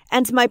work,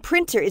 and my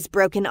printer is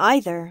broken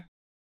either.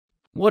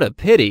 What a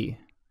pity.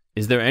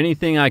 Is there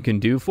anything I can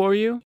do for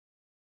you?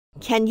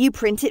 Can you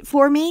print it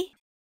for me?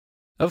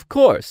 Of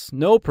course,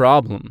 no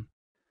problem.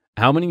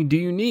 How many do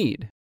you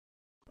need?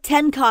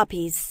 10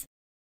 copies.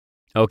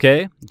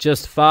 Okay,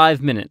 just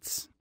 5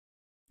 minutes.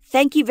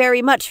 Thank you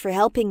very much for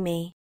helping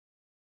me.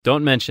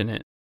 Don't mention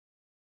it.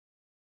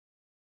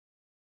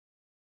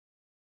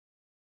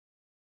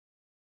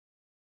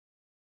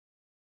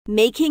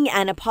 Making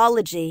an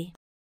apology.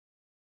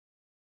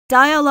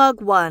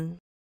 Dialogue 1.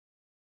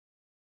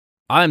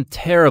 I'm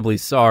terribly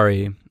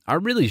sorry. I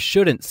really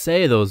shouldn't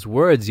say those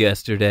words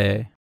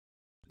yesterday.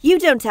 You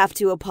don't have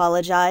to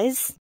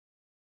apologize.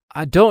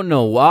 I don't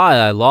know why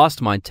I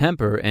lost my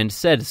temper and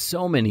said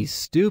so many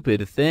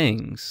stupid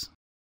things.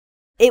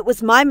 It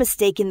was my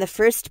mistake in the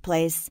first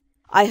place.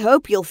 I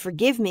hope you'll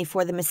forgive me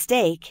for the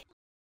mistake.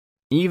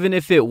 Even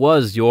if it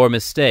was your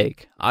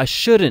mistake, I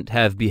shouldn't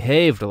have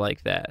behaved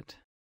like that.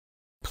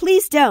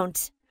 Please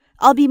don't.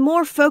 I'll be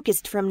more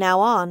focused from now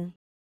on.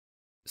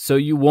 So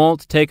you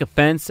won't take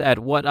offense at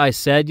what I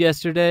said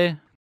yesterday?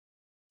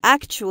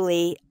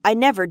 Actually, I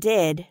never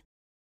did.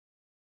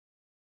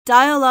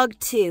 Dialogue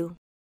 2.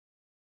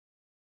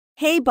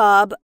 Hey,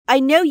 Bob, I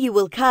know you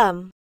will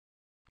come.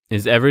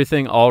 Is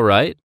everything all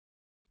right?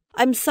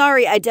 I'm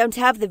sorry I don't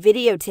have the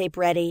videotape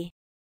ready.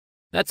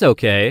 That's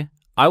okay.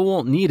 I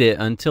won't need it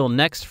until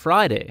next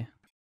Friday.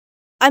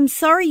 I'm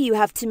sorry you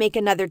have to make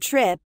another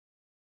trip.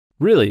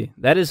 Really,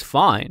 that is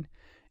fine.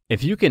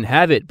 If you can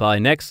have it by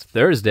next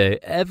Thursday,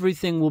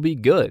 everything will be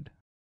good.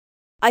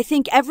 I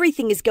think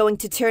everything is going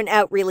to turn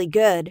out really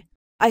good.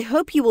 I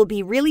hope you will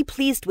be really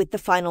pleased with the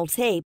final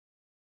tape.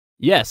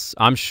 Yes,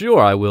 I'm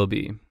sure I will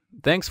be.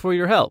 Thanks for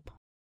your help.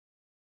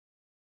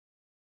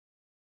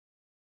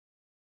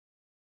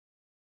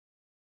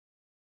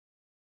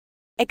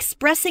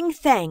 Expressing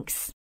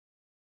thanks.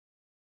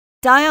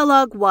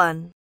 Dialogue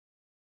 1.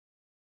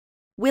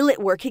 Will it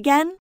work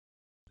again?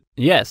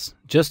 Yes,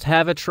 just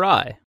have a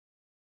try.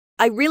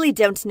 I really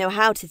don't know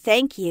how to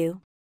thank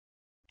you.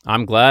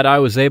 I'm glad I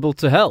was able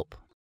to help.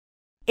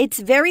 It's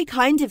very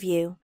kind of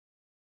you.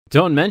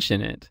 Don't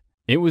mention it.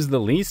 It was the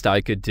least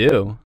I could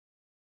do.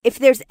 If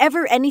there's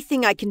ever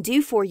anything I can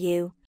do for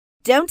you,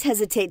 don't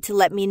hesitate to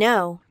let me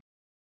know.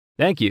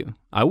 Thank you.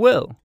 I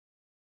will.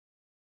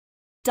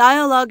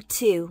 Dialogue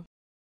 2.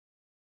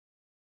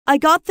 I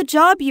got the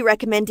job you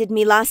recommended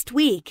me last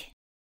week.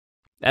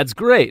 That's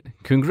great.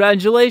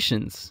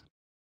 Congratulations.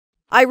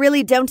 I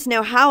really don't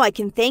know how I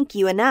can thank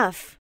you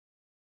enough.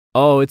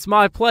 Oh, it's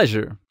my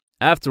pleasure.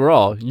 After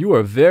all, you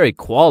are very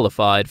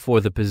qualified for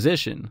the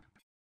position.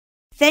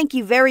 Thank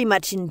you very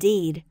much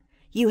indeed.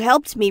 You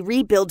helped me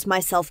rebuild my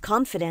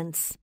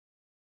self-confidence.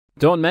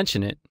 Don't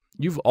mention it.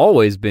 You've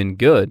always been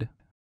good.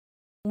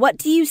 What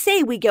do you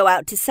say we go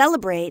out to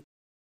celebrate?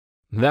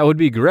 That would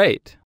be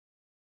great.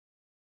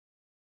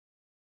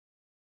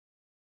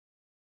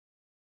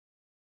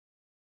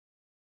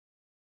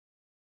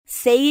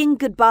 Saying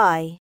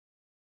goodbye.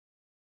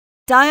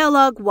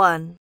 Dialogue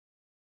 1.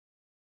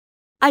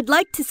 I'd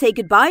like to say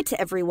goodbye to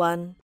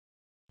everyone.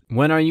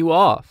 When are you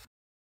off?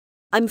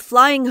 I'm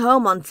flying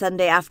home on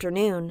Sunday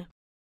afternoon.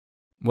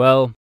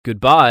 Well,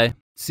 goodbye.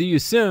 See you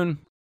soon.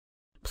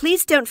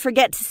 Please don't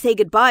forget to say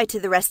goodbye to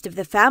the rest of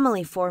the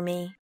family for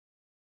me.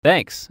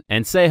 Thanks,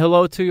 and say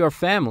hello to your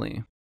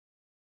family.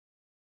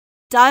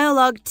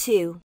 Dialogue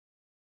 2.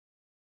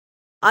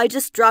 I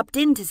just dropped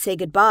in to say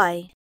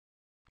goodbye.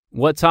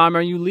 What time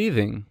are you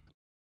leaving?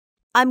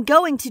 I'm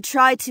going to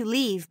try to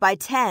leave by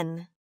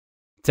 10.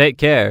 Take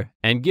care,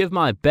 and give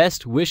my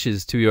best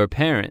wishes to your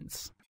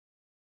parents.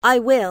 I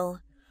will.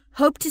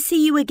 Hope to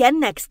see you again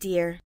next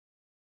year.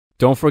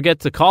 Don't forget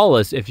to call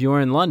us if you're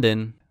in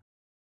London.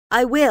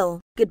 I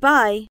will.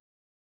 Goodbye.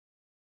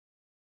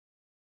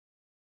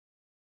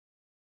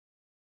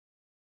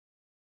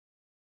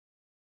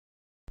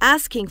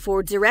 Asking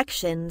for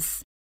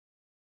directions.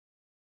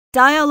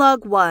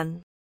 Dialogue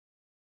 1.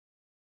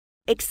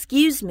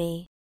 Excuse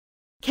me.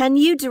 Can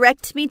you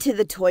direct me to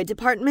the toy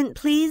department,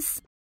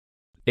 please?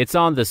 It's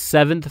on the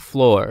 7th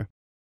floor.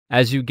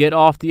 As you get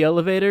off the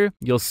elevator,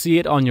 you'll see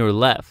it on your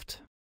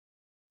left.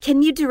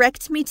 Can you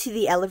direct me to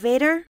the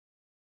elevator?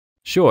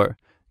 Sure.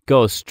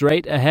 Go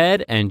straight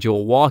ahead and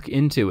you'll walk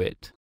into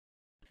it.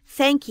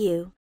 Thank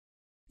you.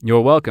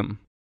 You're welcome.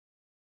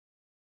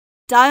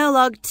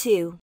 Dialogue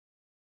 2.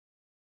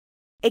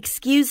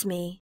 Excuse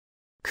me.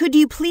 Could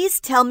you please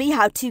tell me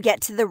how to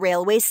get to the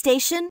railway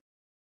station?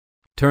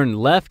 Turn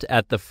left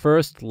at the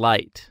first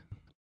light.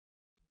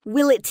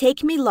 Will it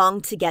take me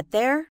long to get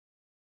there?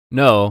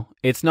 No,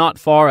 it's not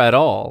far at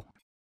all.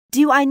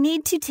 Do I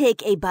need to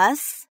take a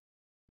bus?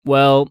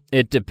 Well,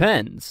 it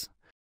depends.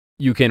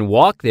 You can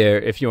walk there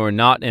if you're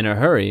not in a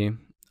hurry.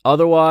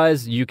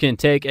 Otherwise, you can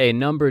take a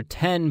number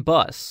 10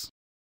 bus.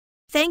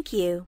 Thank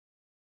you.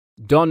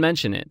 Don't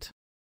mention it.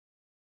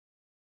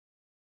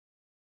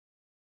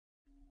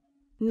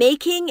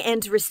 Making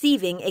and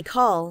receiving a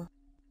call.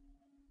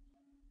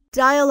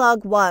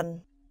 Dialogue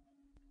 1.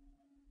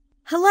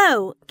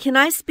 Hello, can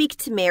I speak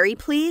to Mary,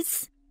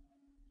 please?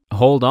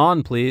 Hold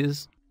on,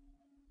 please.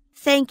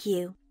 Thank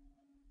you.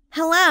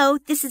 Hello,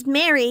 this is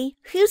Mary.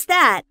 Who's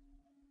that?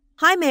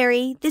 Hi,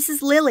 Mary. This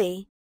is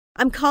Lily.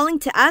 I'm calling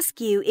to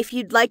ask you if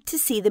you'd like to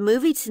see the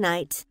movie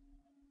tonight.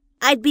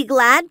 I'd be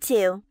glad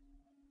to.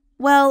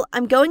 Well,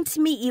 I'm going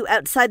to meet you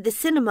outside the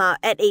cinema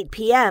at 8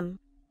 p.m.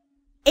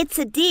 It's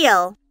a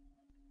deal.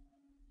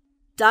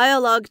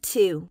 Dialogue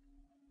 2.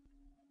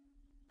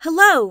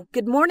 Hello,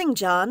 good morning,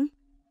 John.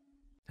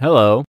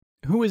 Hello.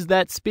 Who is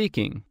that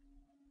speaking?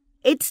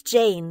 It's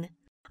Jane.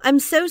 I'm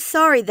so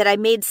sorry that I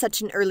made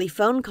such an early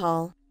phone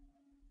call.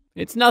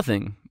 It's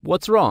nothing.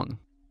 What's wrong?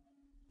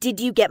 Did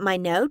you get my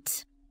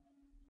note?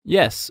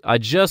 Yes, I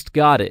just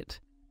got it.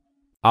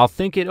 I'll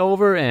think it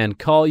over and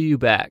call you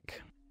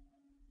back.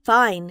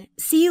 Fine.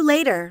 See you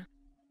later.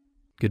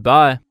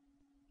 Goodbye.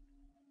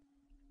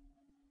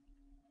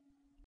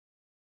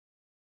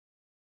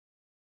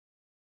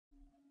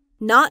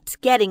 Not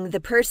getting the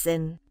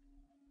person.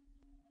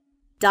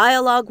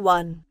 Dialogue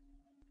 1.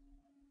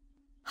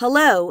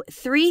 Hello,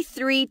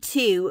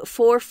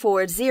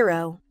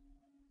 332440.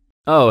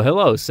 Oh,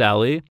 hello,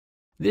 Sally.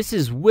 This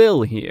is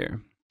Will here.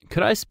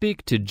 Could I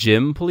speak to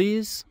Jim,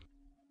 please?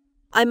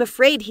 I'm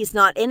afraid he's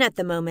not in at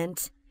the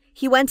moment.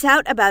 He went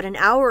out about an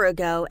hour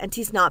ago and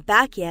he's not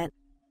back yet.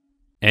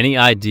 Any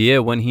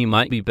idea when he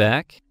might be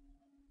back?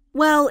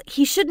 Well,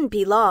 he shouldn't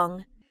be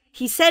long.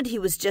 He said he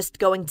was just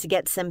going to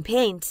get some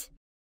paint.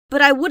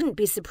 but I wouldn't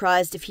be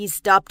surprised if he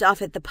stopped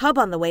off at the pub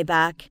on the way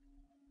back.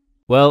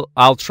 Well,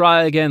 I'll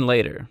try again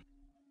later.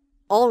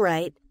 All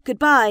right,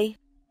 goodbye.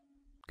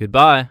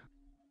 Goodbye.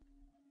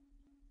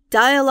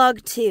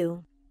 Dialogue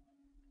 2.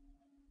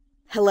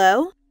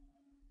 Hello?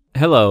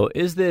 Hello,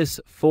 is this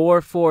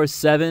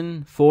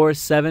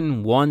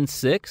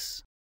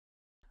 447-4716?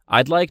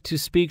 I'd like to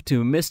speak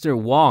to Mr.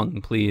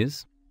 Wong,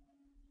 please.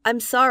 I'm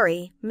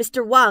sorry,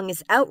 Mr. Wang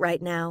is out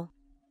right now.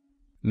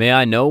 May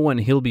I know when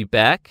he'll be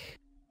back?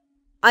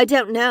 I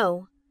don't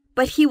know,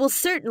 but he will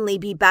certainly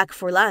be back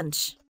for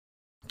lunch.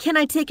 Can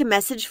I take a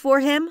message for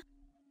him?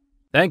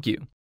 Thank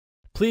you.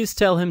 Please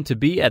tell him to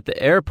be at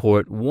the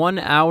airport 1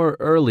 hour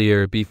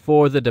earlier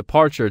before the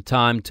departure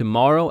time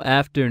tomorrow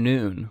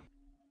afternoon.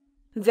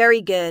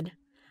 Very good.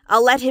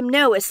 I'll let him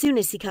know as soon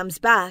as he comes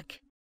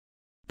back.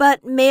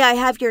 But may I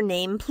have your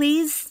name,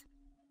 please?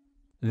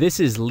 This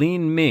is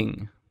Lin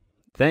Ming.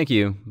 Thank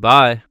you.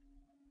 Bye.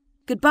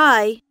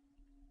 Goodbye.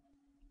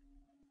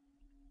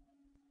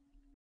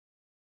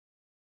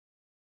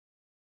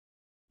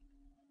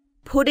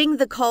 Putting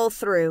the call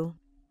through.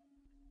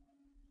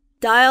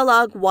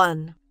 Dialogue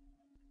 1.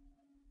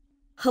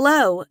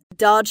 Hello,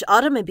 Dodge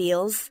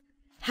Automobiles.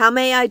 How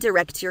may I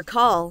direct your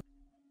call?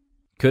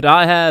 Could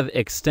I have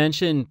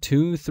extension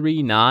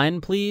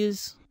 239,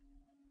 please?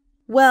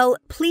 Well,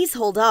 please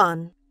hold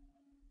on.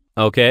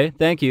 Okay,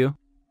 thank you.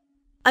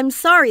 I'm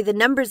sorry the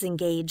number's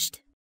engaged.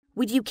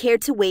 Would you care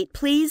to wait,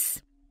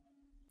 please?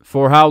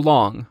 For how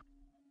long?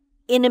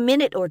 In a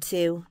minute or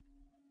two.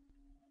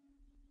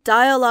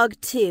 Dialogue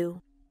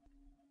 2.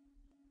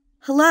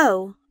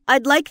 Hello,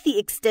 I'd like the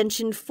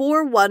extension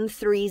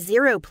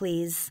 4130,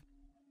 please.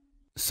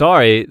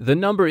 Sorry, the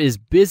number is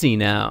busy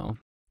now.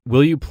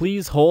 Will you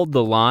please hold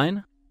the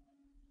line?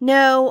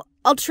 No,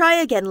 I'll try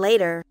again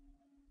later.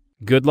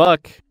 Good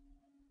luck.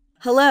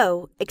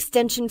 Hello,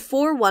 extension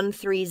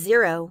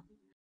 4130.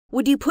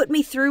 Would you put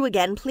me through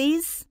again,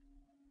 please?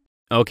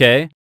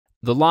 Okay,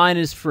 the line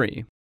is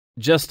free.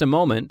 Just a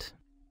moment.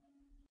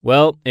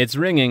 Well, it's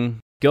ringing.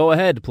 Go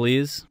ahead,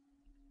 please.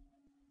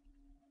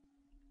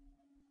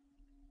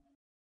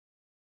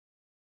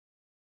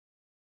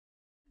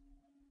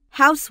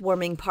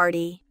 Housewarming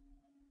party.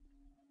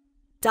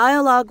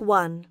 Dialogue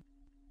 1.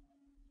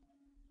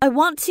 I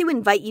want to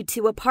invite you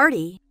to a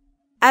party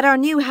at our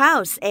new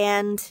house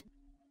and...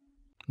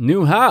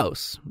 New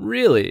house?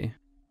 Really?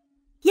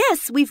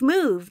 Yes, we've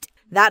moved.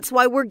 That's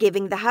why we're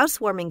giving the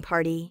housewarming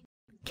party.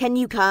 Can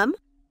you come?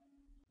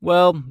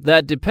 Well,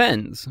 that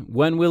depends.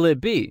 When will it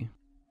be?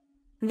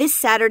 This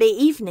Saturday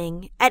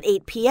evening at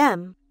 8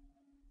 p.m.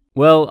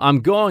 Well,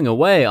 I'm going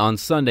away on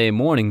Sunday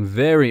morning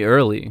very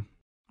early.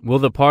 Will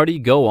the party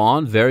go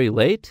on very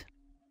late?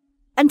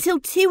 Until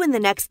 2 in the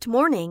next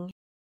morning.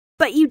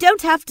 But you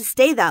don't have to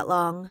stay that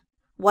long.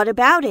 What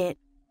about it?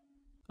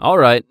 All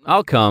right,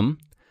 I'll come.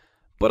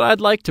 But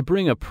I'd like to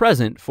bring a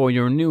present for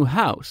your new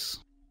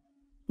house.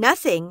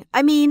 Nothing.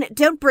 I mean,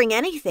 don't bring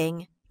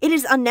anything. It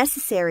is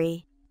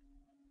unnecessary.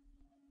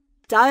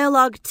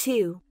 Dialogue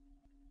 2.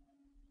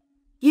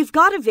 You've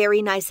got a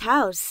very nice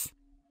house.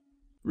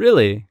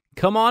 Really?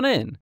 Come on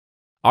in.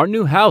 Our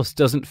new house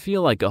doesn't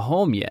feel like a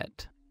home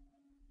yet.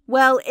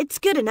 Well, it's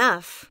good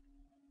enough.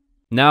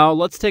 Now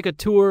let's take a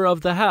tour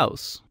of the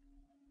house.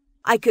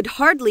 I could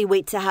hardly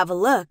wait to have a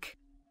look.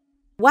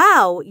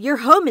 Wow, your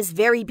home is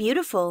very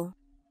beautiful.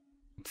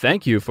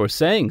 Thank you for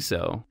saying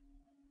so.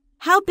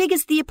 How big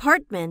is the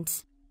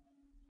apartment?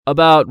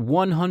 About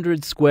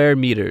 100 square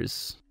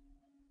meters.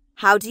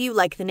 How do you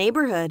like the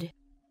neighborhood?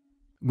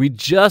 We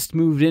just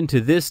moved into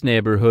this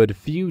neighborhood a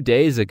few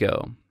days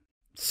ago.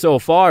 So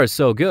far,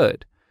 so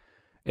good.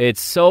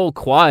 It's so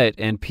quiet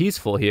and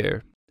peaceful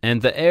here,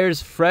 and the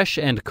air's fresh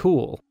and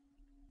cool.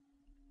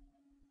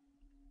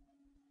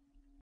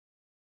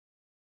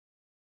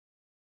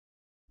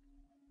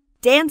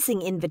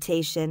 Dancing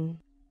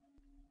invitation.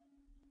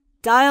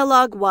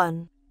 Dialogue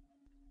 1.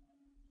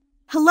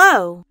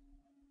 Hello.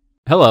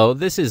 Hello,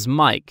 this is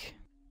Mike.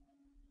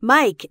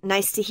 Mike,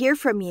 nice to hear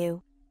from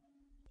you.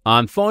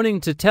 I'm phoning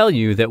to tell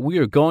you that we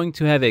are going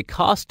to have a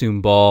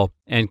costume ball,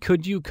 and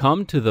could you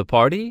come to the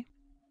party?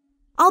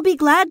 I'll be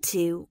glad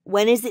to.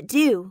 When is it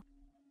due?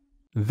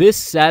 This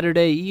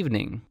Saturday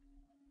evening.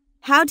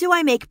 How do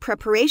I make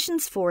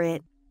preparations for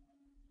it?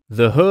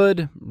 The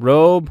hood,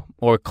 robe,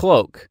 or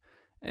cloak.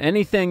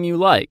 Anything you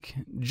like.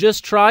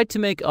 Just try to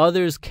make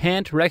others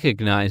can't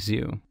recognize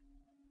you.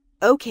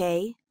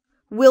 Okay.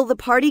 Will the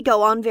party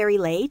go on very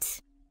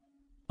late?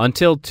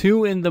 Until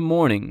 2 in the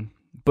morning,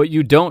 but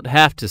you don't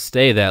have to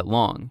stay that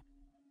long.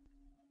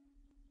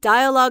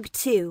 Dialogue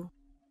 2.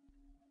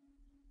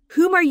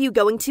 Whom are you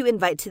going to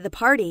invite to the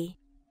party?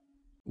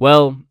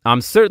 Well,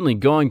 I'm certainly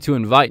going to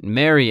invite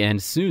Mary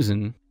and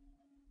Susan.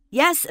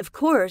 Yes, of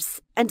course.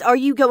 And are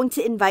you going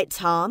to invite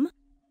Tom?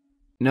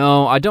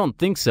 No, I don't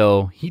think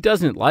so. He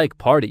doesn't like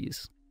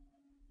parties.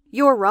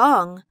 You're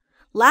wrong.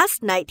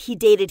 Last night he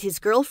dated his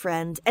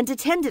girlfriend and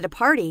attended a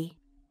party.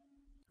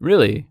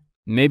 Really?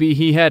 Maybe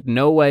he had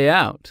no way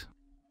out.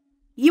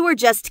 You were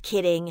just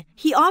kidding.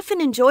 He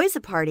often enjoys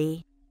a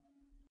party.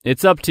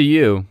 It's up to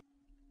you.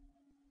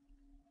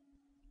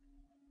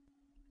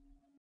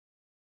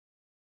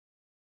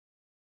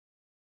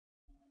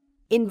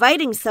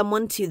 Inviting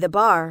someone to the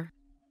bar.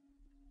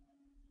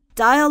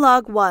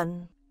 Dialogue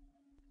 1.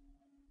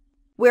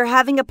 We're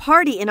having a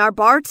party in our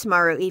bar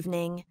tomorrow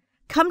evening.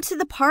 Come to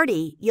the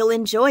party, you'll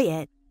enjoy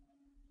it.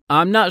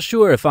 I'm not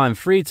sure if I'm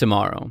free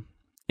tomorrow.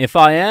 If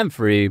I am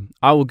free,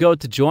 I will go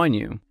to join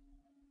you.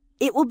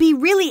 It will be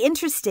really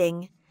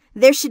interesting.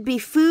 There should be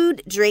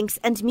food, drinks,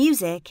 and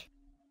music.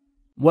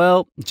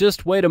 Well,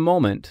 just wait a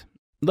moment.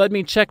 Let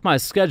me check my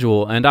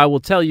schedule and I will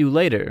tell you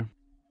later.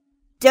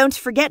 Don't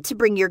forget to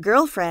bring your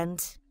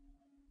girlfriend.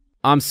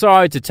 I'm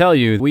sorry to tell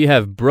you we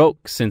have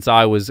broke since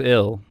I was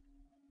ill.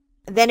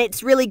 Then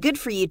it's really good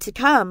for you to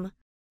come.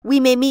 We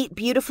may meet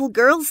beautiful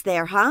girls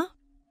there, huh?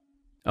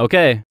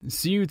 Okay,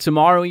 see you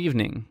tomorrow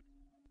evening.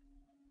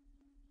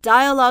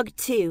 Dialogue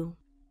 2.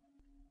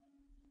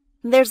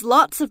 There's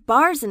lots of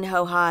bars in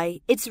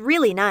Hohai. It's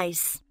really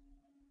nice.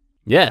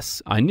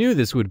 Yes, I knew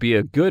this would be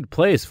a good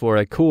place for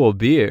a cool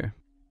beer.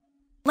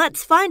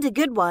 Let's find a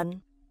good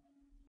one.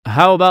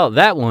 How about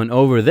that one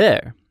over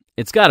there?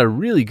 It's got a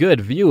really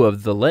good view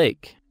of the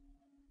lake.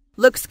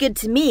 Looks good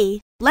to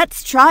me.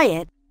 Let's try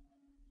it.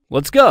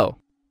 Let's go.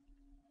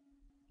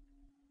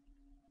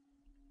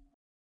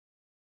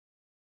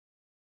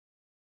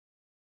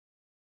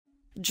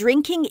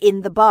 Drinking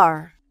in the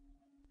bar.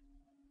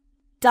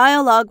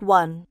 Dialogue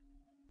 1.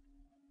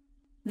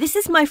 This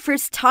is my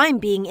first time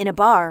being in a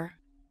bar.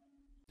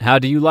 How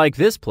do you like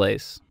this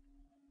place?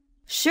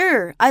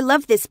 Sure, I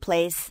love this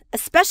place,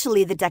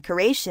 especially the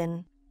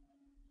decoration.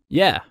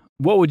 Yeah,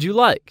 what would you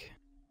like?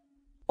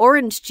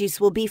 Orange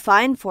juice will be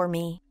fine for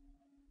me.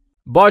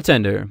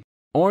 Bartender,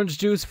 orange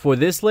juice for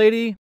this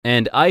lady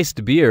and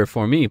iced beer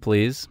for me,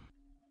 please.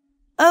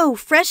 Oh,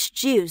 fresh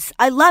juice.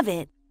 I love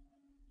it.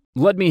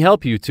 Let me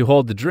help you to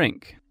hold the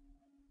drink.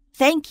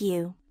 Thank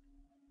you.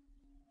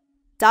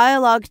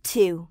 Dialogue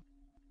 2.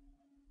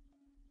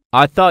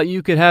 I thought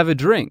you could have a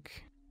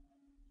drink.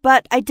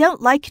 But I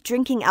don't like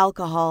drinking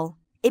alcohol.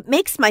 It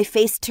makes my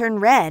face turn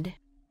red.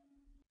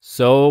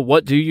 So,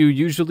 what do you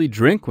usually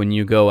drink when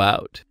you go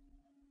out?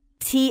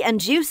 Tea and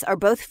juice are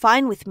both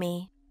fine with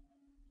me.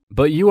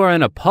 But you are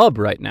in a pub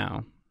right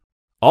now.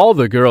 All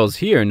the girls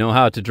here know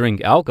how to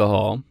drink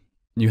alcohol.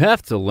 You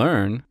have to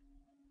learn.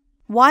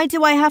 Why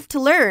do I have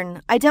to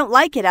learn? I don't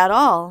like it at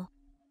all.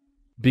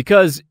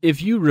 Because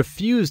if you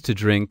refuse to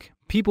drink,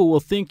 people will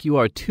think you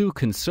are too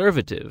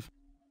conservative.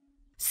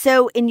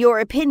 So, in your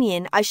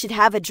opinion, I should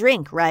have a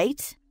drink,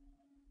 right?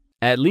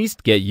 At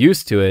least get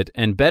used to it,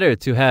 and better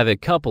to have a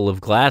couple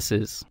of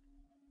glasses.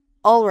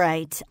 All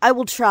right, I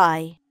will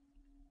try.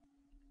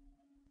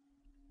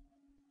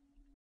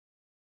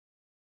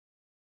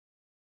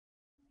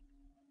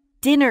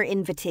 Dinner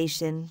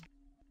invitation.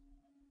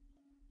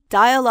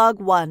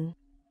 Dialogue 1.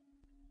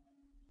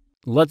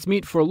 Let's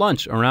meet for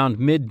lunch around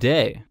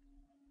midday.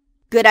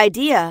 Good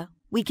idea.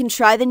 We can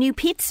try the new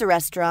pizza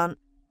restaurant.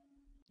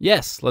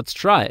 Yes, let's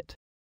try it.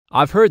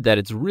 I've heard that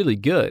it's really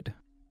good.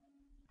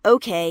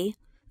 Okay.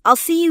 I'll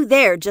see you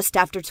there just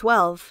after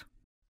 12.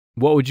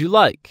 What would you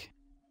like?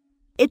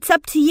 It's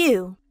up to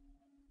you.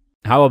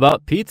 How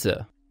about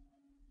pizza?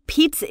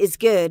 Pizza is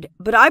good,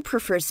 but I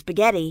prefer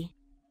spaghetti.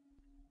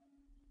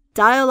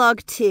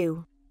 Dialogue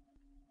 2.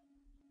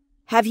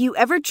 Have you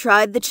ever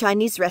tried the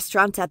Chinese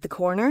restaurant at the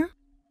corner?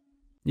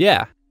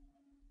 Yeah.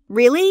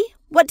 Really?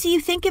 What do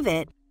you think of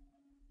it?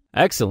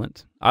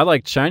 Excellent. I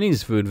like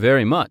Chinese food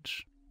very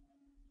much.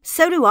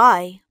 So do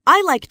I.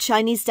 I like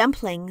Chinese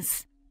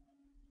dumplings.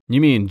 You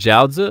mean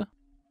jiaozi?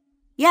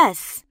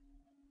 Yes.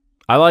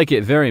 I like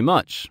it very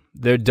much.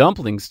 Their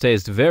dumplings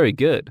taste very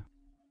good.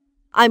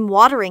 I'm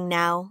watering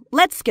now.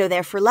 Let's go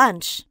there for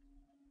lunch.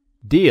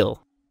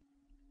 Deal.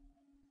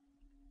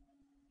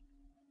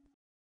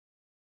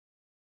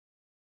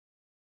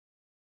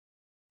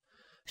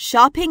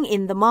 Shopping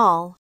in the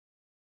mall.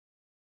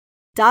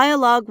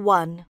 Dialogue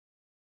 1.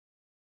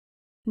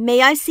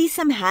 May I see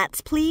some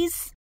hats,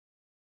 please?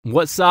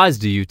 What size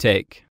do you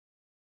take?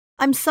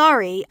 I'm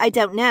sorry, I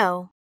don't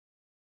know.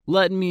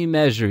 Let me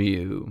measure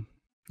you.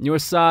 Your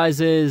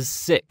size is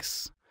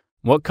 6.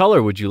 What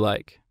color would you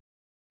like?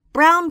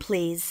 Brown,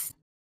 please.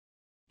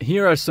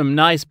 Here are some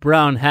nice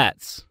brown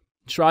hats.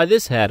 Try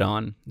this hat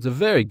on. It's a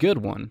very good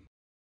one.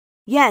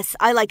 Yes,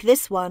 I like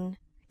this one.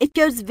 It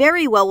goes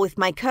very well with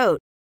my coat.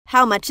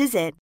 How much is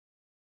it?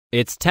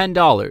 It's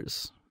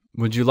 $10.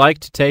 Would you like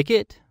to take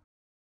it?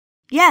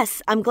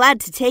 Yes, I'm glad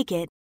to take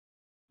it.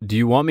 Do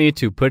you want me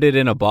to put it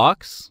in a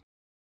box?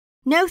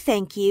 No,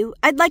 thank you.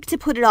 I'd like to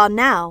put it on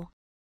now.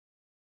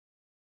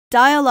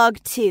 Dialogue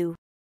 2.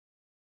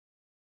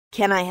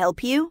 Can I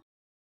help you?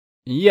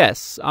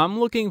 Yes, I'm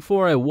looking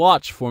for a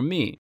watch for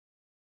me.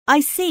 I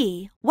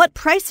see. What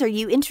price are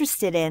you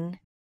interested in?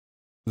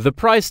 The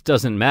price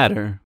doesn't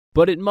matter,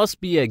 but it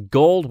must be a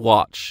gold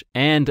watch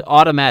and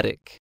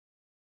automatic.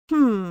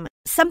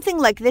 Something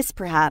like this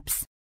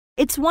perhaps.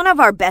 It's one of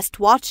our best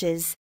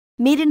watches,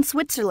 made in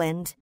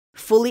Switzerland,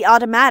 fully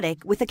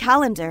automatic with a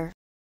calendar.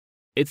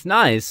 It's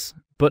nice,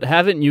 but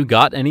haven't you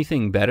got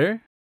anything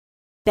better?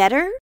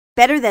 Better?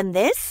 Better than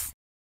this?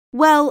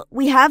 Well,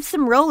 we have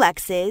some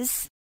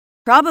Rolexes.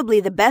 Probably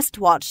the best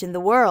watch in the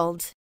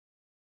world.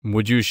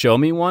 Would you show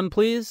me one,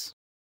 please?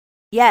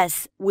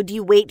 Yes, would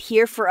you wait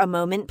here for a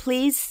moment,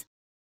 please?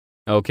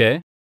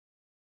 Okay.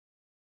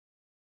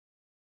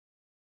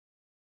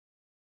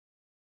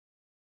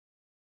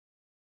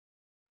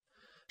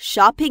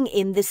 Shopping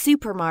in the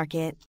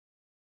supermarket.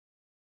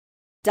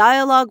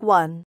 Dialogue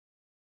 1.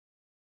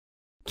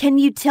 Can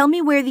you tell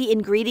me where the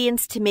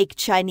ingredients to make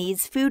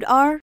Chinese food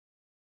are?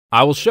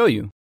 I will show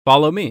you.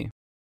 Follow me.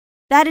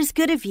 That is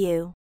good of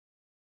you.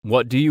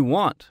 What do you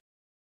want?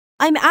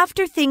 I'm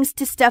after things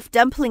to stuff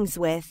dumplings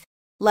with,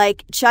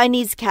 like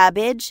Chinese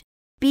cabbage,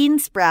 bean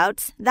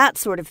sprouts, that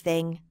sort of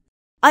thing.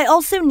 I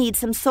also need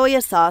some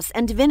soya sauce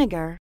and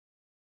vinegar.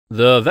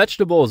 The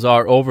vegetables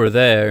are over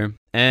there,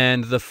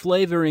 and the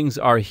flavorings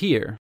are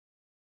here.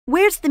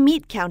 Where's the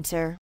meat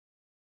counter?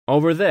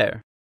 Over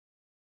there.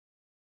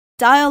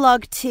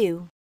 Dialogue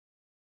 2.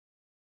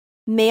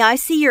 May I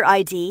see your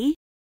ID?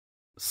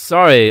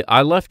 Sorry,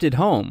 I left it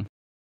home.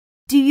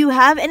 Do you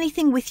have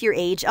anything with your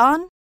age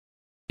on?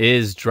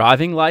 Is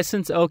driving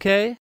license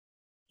okay?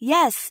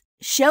 Yes,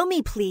 show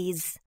me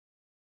please.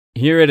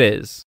 Here it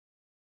is.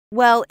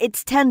 Well,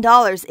 it's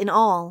 $10 in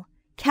all.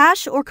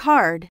 Cash or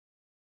card?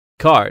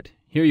 Card.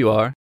 Here you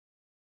are.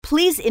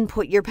 Please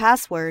input your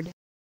password.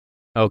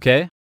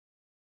 Okay.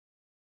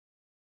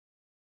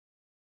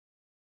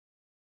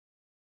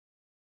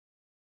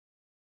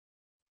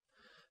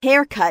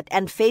 Haircut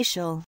and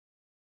facial.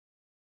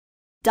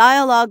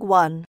 Dialogue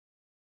 1.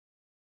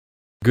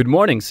 Good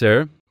morning,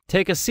 sir.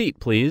 Take a seat,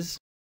 please.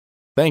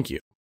 Thank you.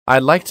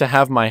 I'd like to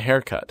have my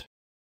hair cut.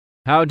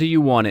 How do you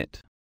want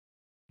it?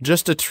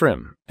 Just a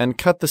trim, and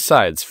cut the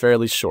sides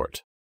fairly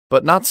short,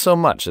 but not so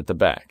much at the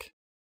back.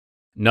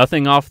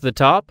 Nothing off the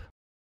top?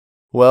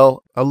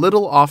 Well, a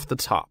little off the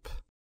top.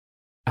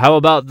 How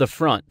about the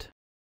front?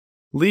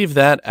 Leave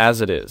that as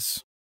it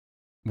is.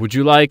 Would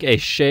you like a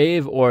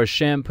shave or a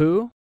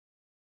shampoo?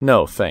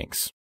 No,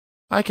 thanks.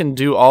 I can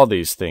do all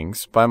these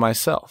things by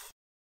myself.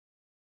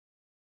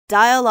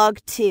 Dialogue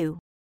 2.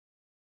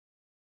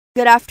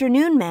 Good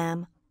afternoon,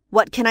 ma'am.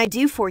 What can I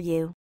do for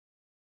you?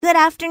 Good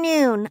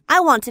afternoon. I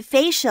want a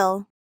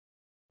facial.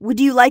 Would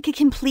you like a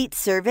complete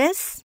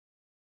service?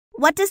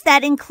 What does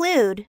that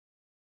include?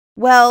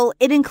 Well,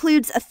 it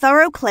includes a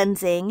thorough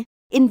cleansing,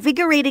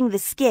 invigorating the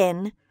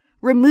skin,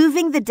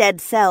 removing the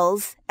dead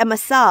cells, a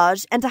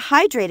massage, and a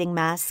hydrating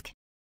mask.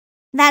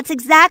 That's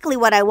exactly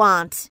what I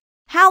want.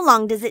 How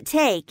long does it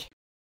take?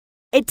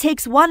 It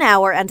takes 1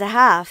 hour and a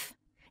half.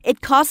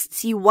 It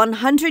costs you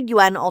 100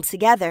 yuan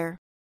altogether.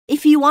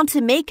 If you want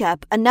a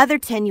makeup, another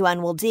 10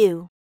 yuan will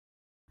do.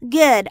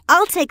 Good.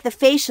 I'll take the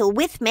facial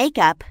with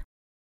makeup.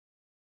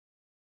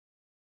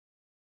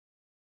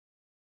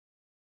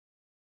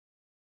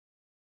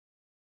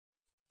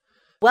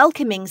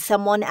 Welcoming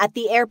someone at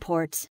the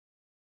airport.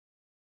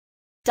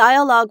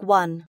 Dialogue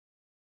 1.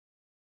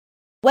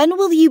 When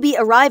will you be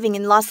arriving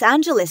in Los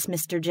Angeles,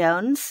 Mr.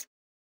 Jones?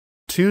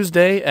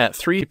 Tuesday at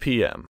 3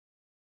 p.m.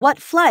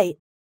 What flight?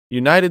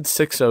 United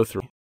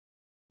 603.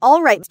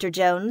 All right, Mr.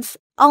 Jones.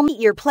 I'll meet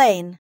your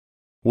plane.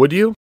 Would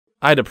you?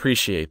 I'd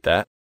appreciate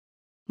that.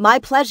 My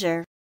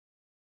pleasure.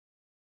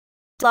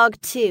 Dialogue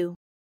 2.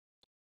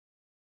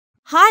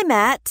 Hi,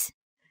 Matt.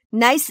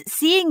 Nice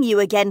seeing you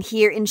again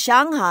here in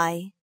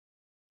Shanghai.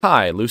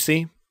 Hi,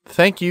 Lucy.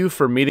 Thank you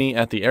for meeting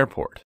at the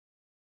airport.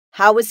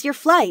 How was your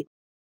flight?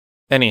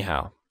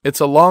 Anyhow, it's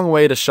a long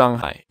way to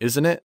Shanghai,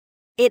 isn't it?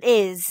 It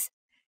is.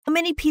 How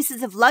many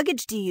pieces of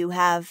luggage do you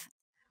have?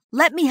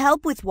 Let me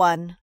help with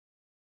one.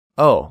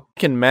 Oh, I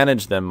can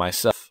manage them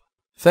myself.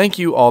 Thank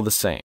you all the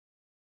same.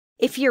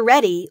 If you're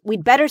ready,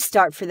 we'd better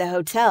start for the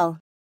hotel.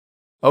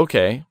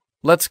 Okay,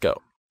 let's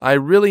go. I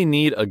really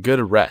need a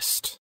good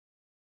rest.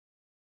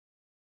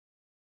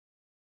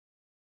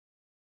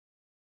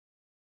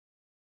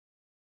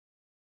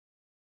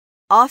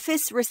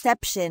 Office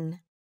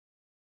reception.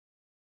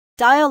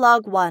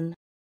 Dialogue 1.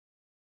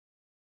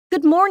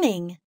 Good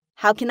morning.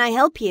 How can I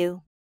help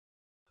you?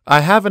 I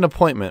have an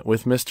appointment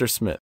with Mr.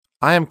 Smith.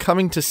 I am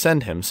coming to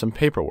send him some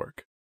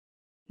paperwork.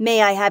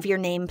 May I have your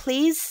name,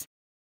 please?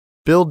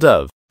 Bill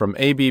Dove from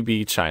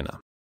ABB China.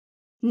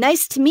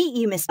 Nice to meet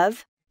you, Miss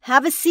Dove.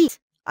 Have a seat.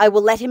 I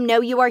will let him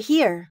know you are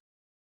here.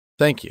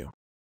 Thank you.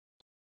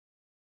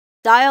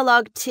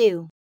 Dialogue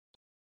 2.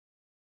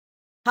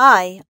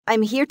 Hi,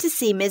 I'm here to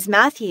see Ms.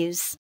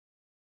 Matthews.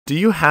 Do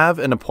you have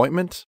an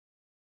appointment?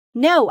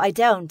 No, I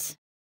don't.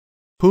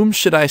 Whom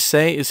should I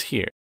say is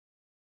here?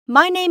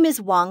 My name is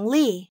Wang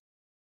Li.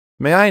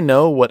 May I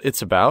know what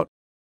it's about?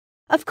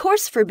 Of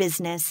course, for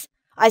business.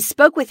 I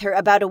spoke with her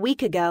about a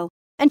week ago,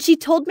 and she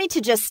told me to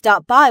just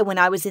stop by when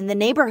I was in the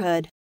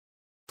neighborhood.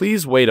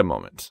 Please wait a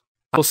moment.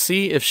 I will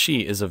see if she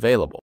is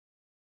available.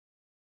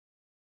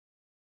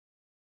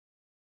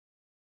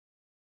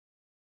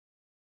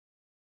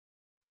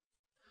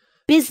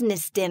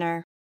 Business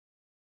dinner.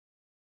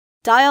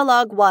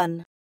 Dialogue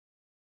 1.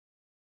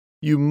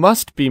 You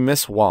must be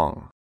Miss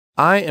Wang.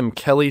 I am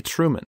Kelly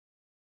Truman.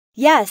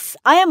 Yes,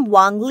 I am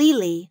Wang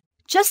Lili.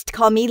 Just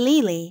call me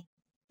Lili.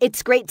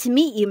 It's great to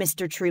meet you,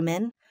 Mr.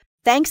 Truman.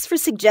 Thanks for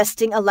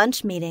suggesting a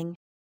lunch meeting.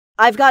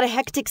 I've got a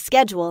hectic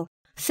schedule,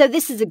 So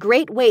this is a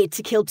great way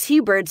to kill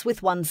two birds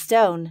with one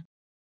stone.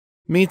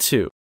 Me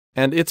too,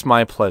 and it's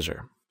my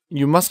pleasure.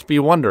 You must be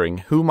wondering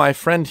who my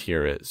friend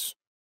here is.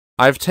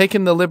 I've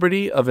taken the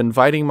liberty of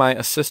inviting my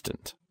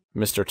assistant,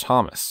 Mr.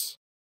 Thomas.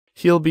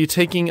 He'll be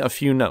taking a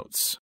few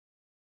notes.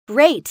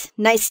 Great,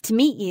 nice to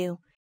meet you.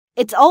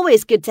 It's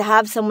always good to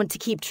have someone to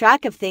keep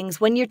track of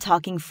things when you're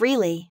talking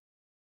freely.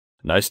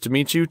 Nice to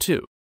meet you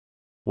too.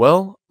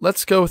 Well,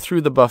 let's go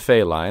through the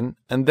buffet line,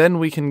 and then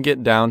we can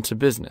get down to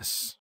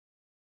business.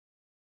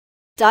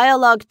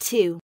 Dialogue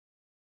 2.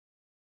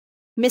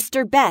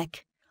 Mr.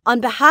 Beck,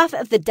 on behalf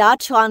of the Da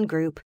Chuan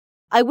Group,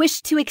 I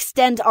wish to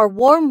extend our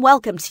warm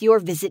welcome to your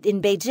visit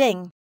in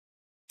Beijing.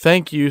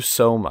 Thank you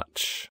so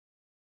much.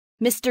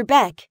 Mr.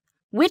 Beck,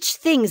 which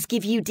things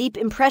give you deep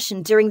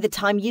impression during the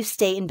time you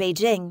stay in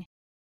Beijing?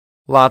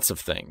 Lots of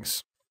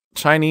things.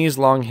 Chinese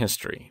long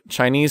history,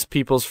 Chinese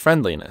people's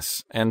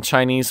friendliness, and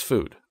Chinese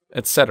food,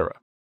 etc.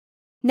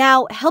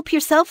 Now, help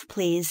yourself,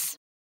 please.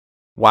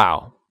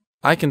 Wow.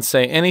 I can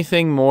say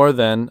anything more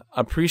than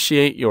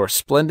appreciate your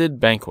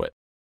splendid banquet.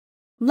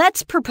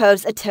 Let's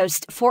propose a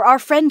toast for our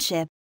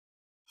friendship.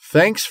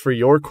 Thanks for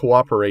your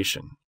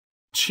cooperation.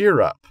 Cheer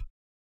up.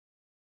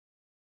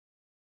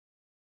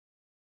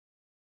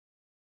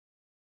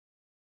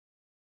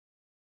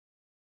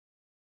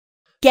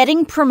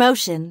 Getting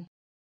promotion.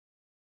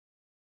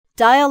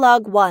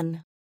 Dialogue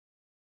 1.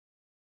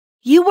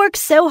 You work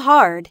so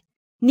hard,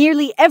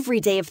 nearly every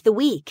day of the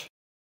week.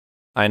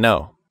 I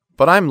know,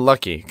 but I'm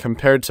lucky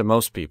compared to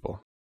most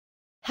people.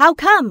 How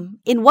come?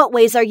 In what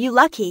ways are you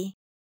lucky?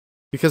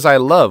 Because I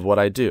love what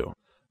I do,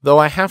 though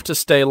I have to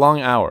stay long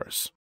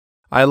hours.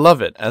 I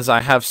love it as I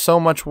have so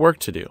much work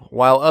to do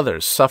while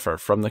others suffer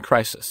from the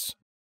crisis.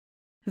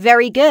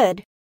 Very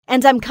good.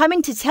 And I'm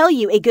coming to tell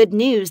you a good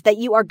news that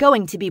you are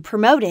going to be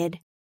promoted.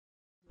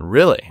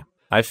 Really?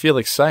 I feel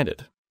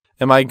excited.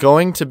 Am I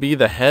going to be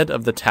the head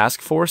of the task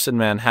force in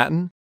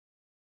Manhattan?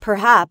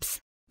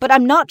 Perhaps, but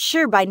I'm not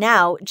sure by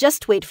now.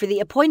 Just wait for the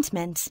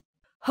appointment.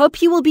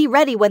 Hope you will be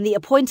ready when the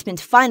appointment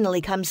finally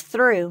comes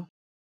through.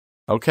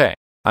 Okay,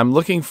 I'm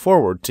looking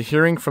forward to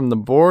hearing from the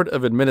Board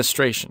of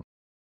Administration.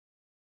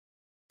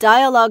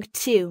 Dialogue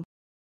 2.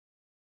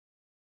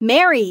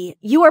 Mary,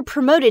 you are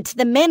promoted to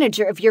the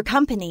manager of your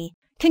company.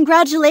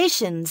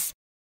 Congratulations.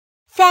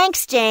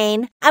 Thanks,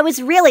 Jane. I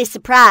was really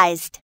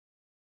surprised.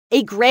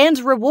 A grand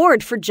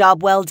reward for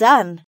job well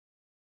done.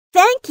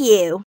 Thank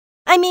you.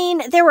 I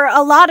mean, there were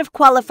a lot of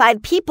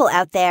qualified people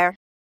out there.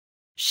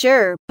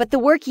 Sure, but the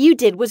work you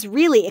did was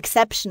really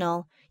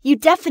exceptional. You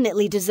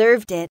definitely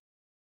deserved it.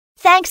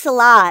 Thanks a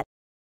lot.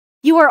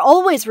 You are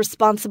always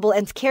responsible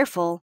and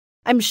careful.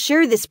 I'm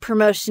sure this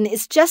promotion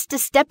is just a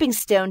stepping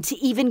stone to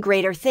even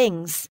greater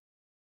things.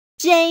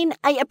 Jane,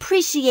 I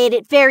appreciate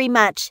it very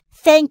much.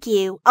 Thank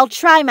you. I'll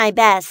try my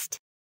best.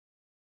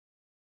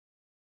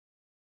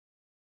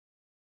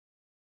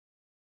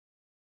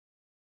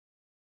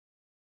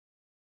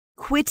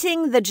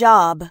 Quitting the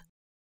job.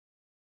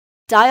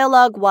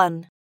 Dialogue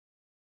 1.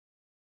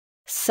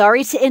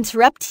 Sorry to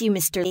interrupt you,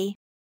 Mr. Lee.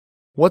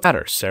 What's the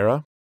matter,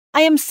 Sarah?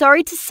 I am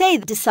sorry to say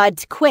that I decided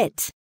to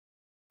quit.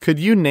 Could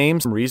you name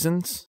some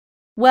reasons?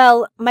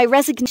 Well, my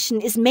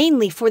resignation is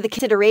mainly for the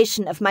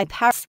consideration of my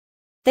parents.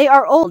 They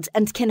are old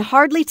and can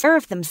hardly take care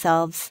of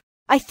themselves.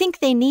 I think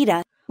they need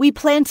us. We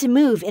plan to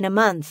move in a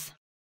month.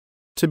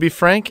 To be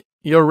frank,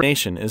 your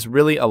resignation is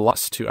really a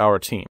loss to our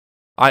team.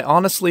 I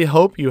honestly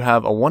hope you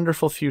have a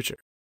wonderful future.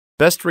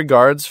 Best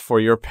regards for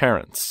your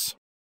parents.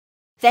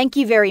 Thank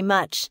you very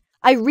much.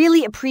 I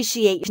really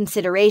appreciate your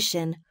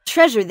consideration.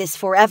 Treasure this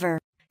forever.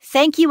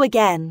 Thank you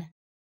again.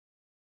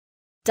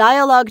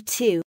 Dialogue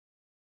 2.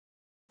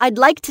 I'd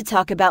like to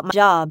talk about my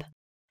job.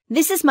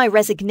 This is my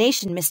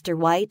resignation, Mr.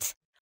 White.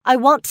 I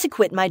want to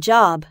quit my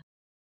job.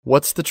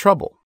 What's the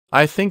trouble?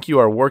 I think you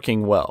are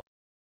working well.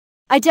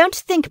 I don't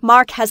think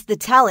Mark has the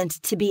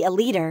talent to be a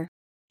leader.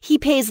 He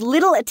pays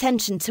little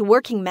attention to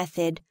working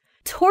method.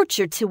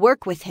 Torture to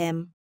work with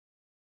him.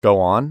 Go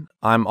on,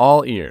 I'm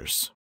all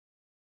ears.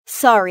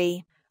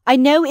 Sorry, I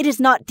know it is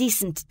not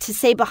decent to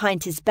say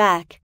behind his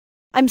back.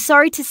 I'm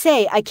sorry to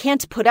say I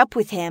can't put up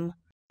with him.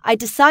 I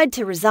decide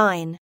to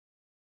resign.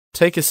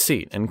 Take a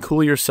seat and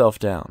cool yourself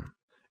down.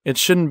 It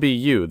shouldn't be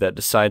you that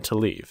decide to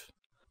leave.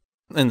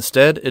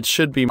 Instead, it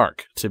should be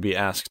Mark to be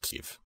asked to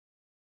leave.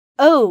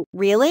 Oh,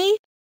 really?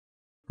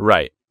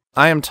 Right.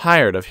 I am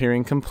tired of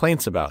hearing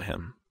complaints about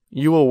him.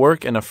 You will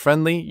work in a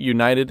friendly,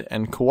 united,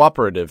 and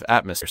cooperative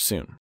atmosphere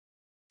soon.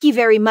 Thank you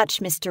very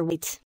much, Mr.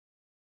 White.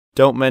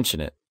 Don't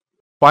mention it.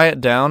 Quiet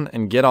down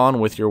and get on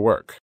with your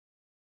work.